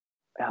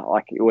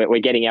 like, we're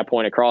getting our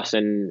point across,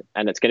 and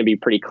it's going to be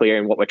pretty clear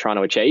in what we're trying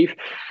to achieve.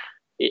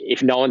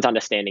 If no one's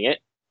understanding it,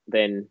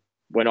 then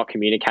we're not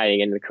communicating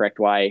in the correct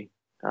way.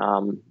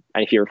 And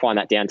if you refine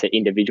that down to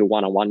individual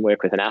one-on-one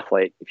work with an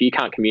athlete, if you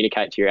can't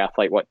communicate to your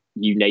athlete what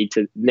you need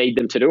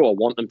them to do or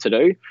want them to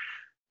do,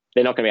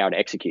 they're not going to be able to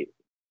execute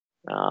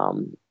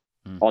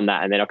on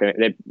that,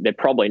 and they're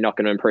probably not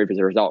going to improve as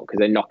a result, because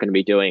they're not going to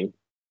be doing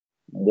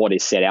what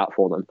is set out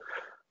for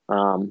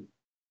them.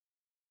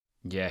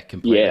 Yeah,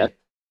 completely.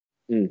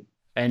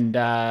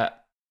 Yeah.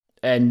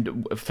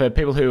 And for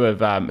people who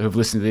have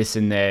listened to this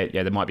and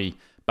they might be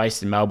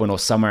based in Melbourne or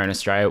somewhere in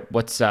Australia,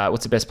 what's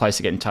the best place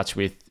to get in touch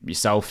with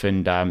yourself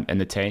and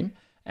the team?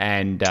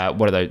 And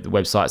what are the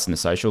websites and the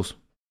socials?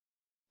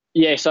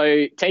 Yeah,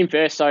 so team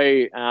first.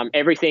 So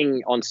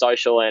everything on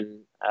social,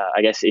 and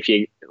I guess if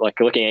you like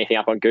looking anything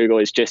up on Google,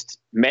 is just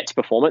Mets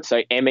Performance.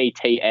 So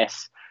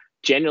METS,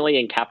 generally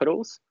in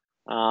capitals.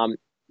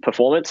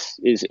 Performance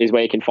is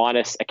where you can find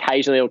us.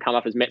 Occasionally it'll come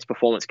up as Mets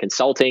Performance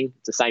Consulting.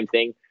 It's the same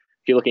thing.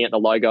 If you're looking at the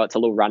logo, it's a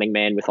little running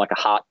man with like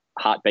a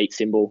heartbeat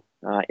symbol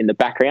in the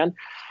background.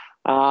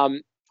 We're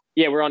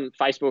on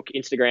Facebook,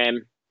 Instagram.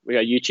 We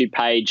got a YouTube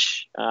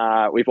page.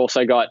 We've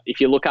also got,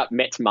 if you look up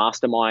Mets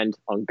Mastermind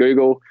on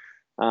Google,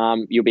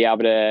 you'll be able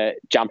to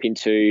jump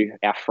into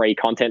our free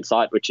content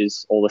site, which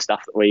is all the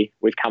stuff that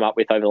we've come up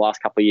with over the last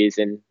couple of years,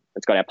 and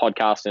it's got our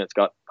podcast, and it's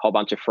got a whole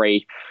bunch of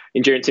free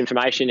endurance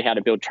information, how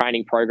to build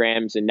training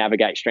programs and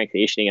navigate strength and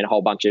conditioning, and a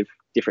whole bunch of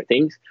different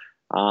things.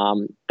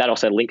 That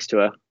also links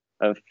to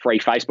a free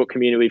Facebook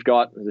community we've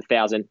got. There's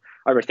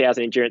over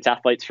 1,000 endurance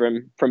athletes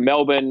from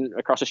Melbourne,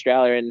 across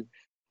Australia, and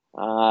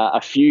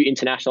a few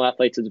international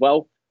athletes as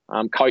well.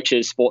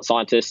 Coaches, sports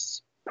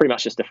scientists, pretty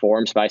much just a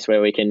forum space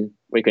where we can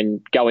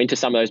go into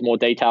some of those more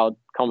detailed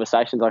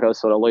conversations like I was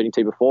sort of alluding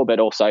to before, but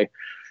also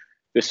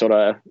just sort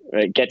of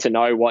get to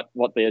know what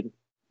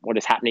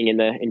is happening in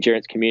the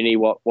endurance community,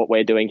 what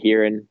we're doing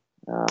here, and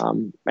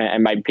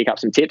maybe pick up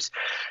some tips.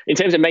 In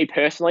terms of me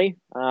personally,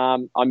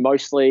 I'm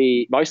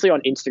mostly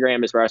on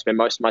Instagram is where I spend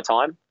most of my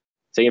time.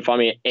 So you can find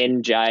me at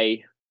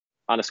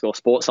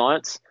NJ_sports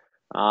science.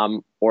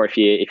 Or if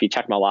you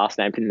check my last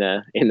name in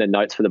the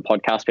notes for the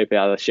podcast, people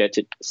are able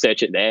to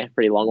search it there.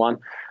 Pretty long one.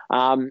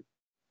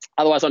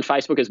 Otherwise on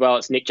Facebook as well,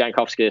 it's Nick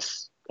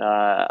Jankovskis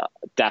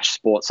 --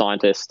 sports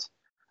scientist.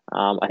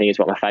 I think is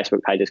what my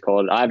Facebook page is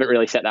called. I haven't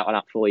really set that one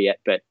up fully yet,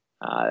 but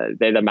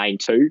they're the main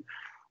two.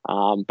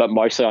 But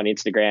mostly on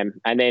Instagram.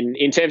 And then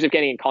in terms of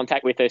getting in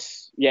contact with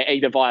us,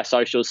 either via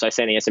socials, so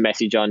sending us a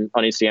message on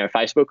Instagram or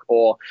Facebook,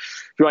 or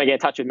if you want to get in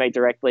touch with me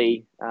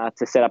directly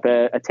to set up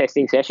a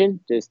testing session,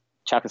 just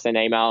chuck us an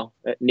email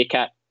at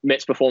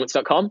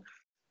nick@metsperformance.com.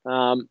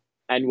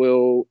 And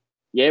we're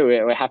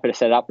happy to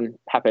set it up and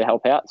happy to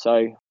help out.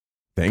 So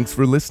thanks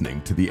for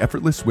listening to the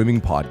Effortless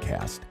Swimming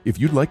Podcast. If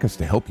you'd like us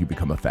to help you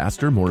become a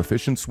faster, more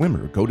efficient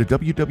swimmer, go to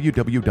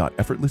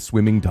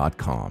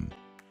www.effortlessswimming.com.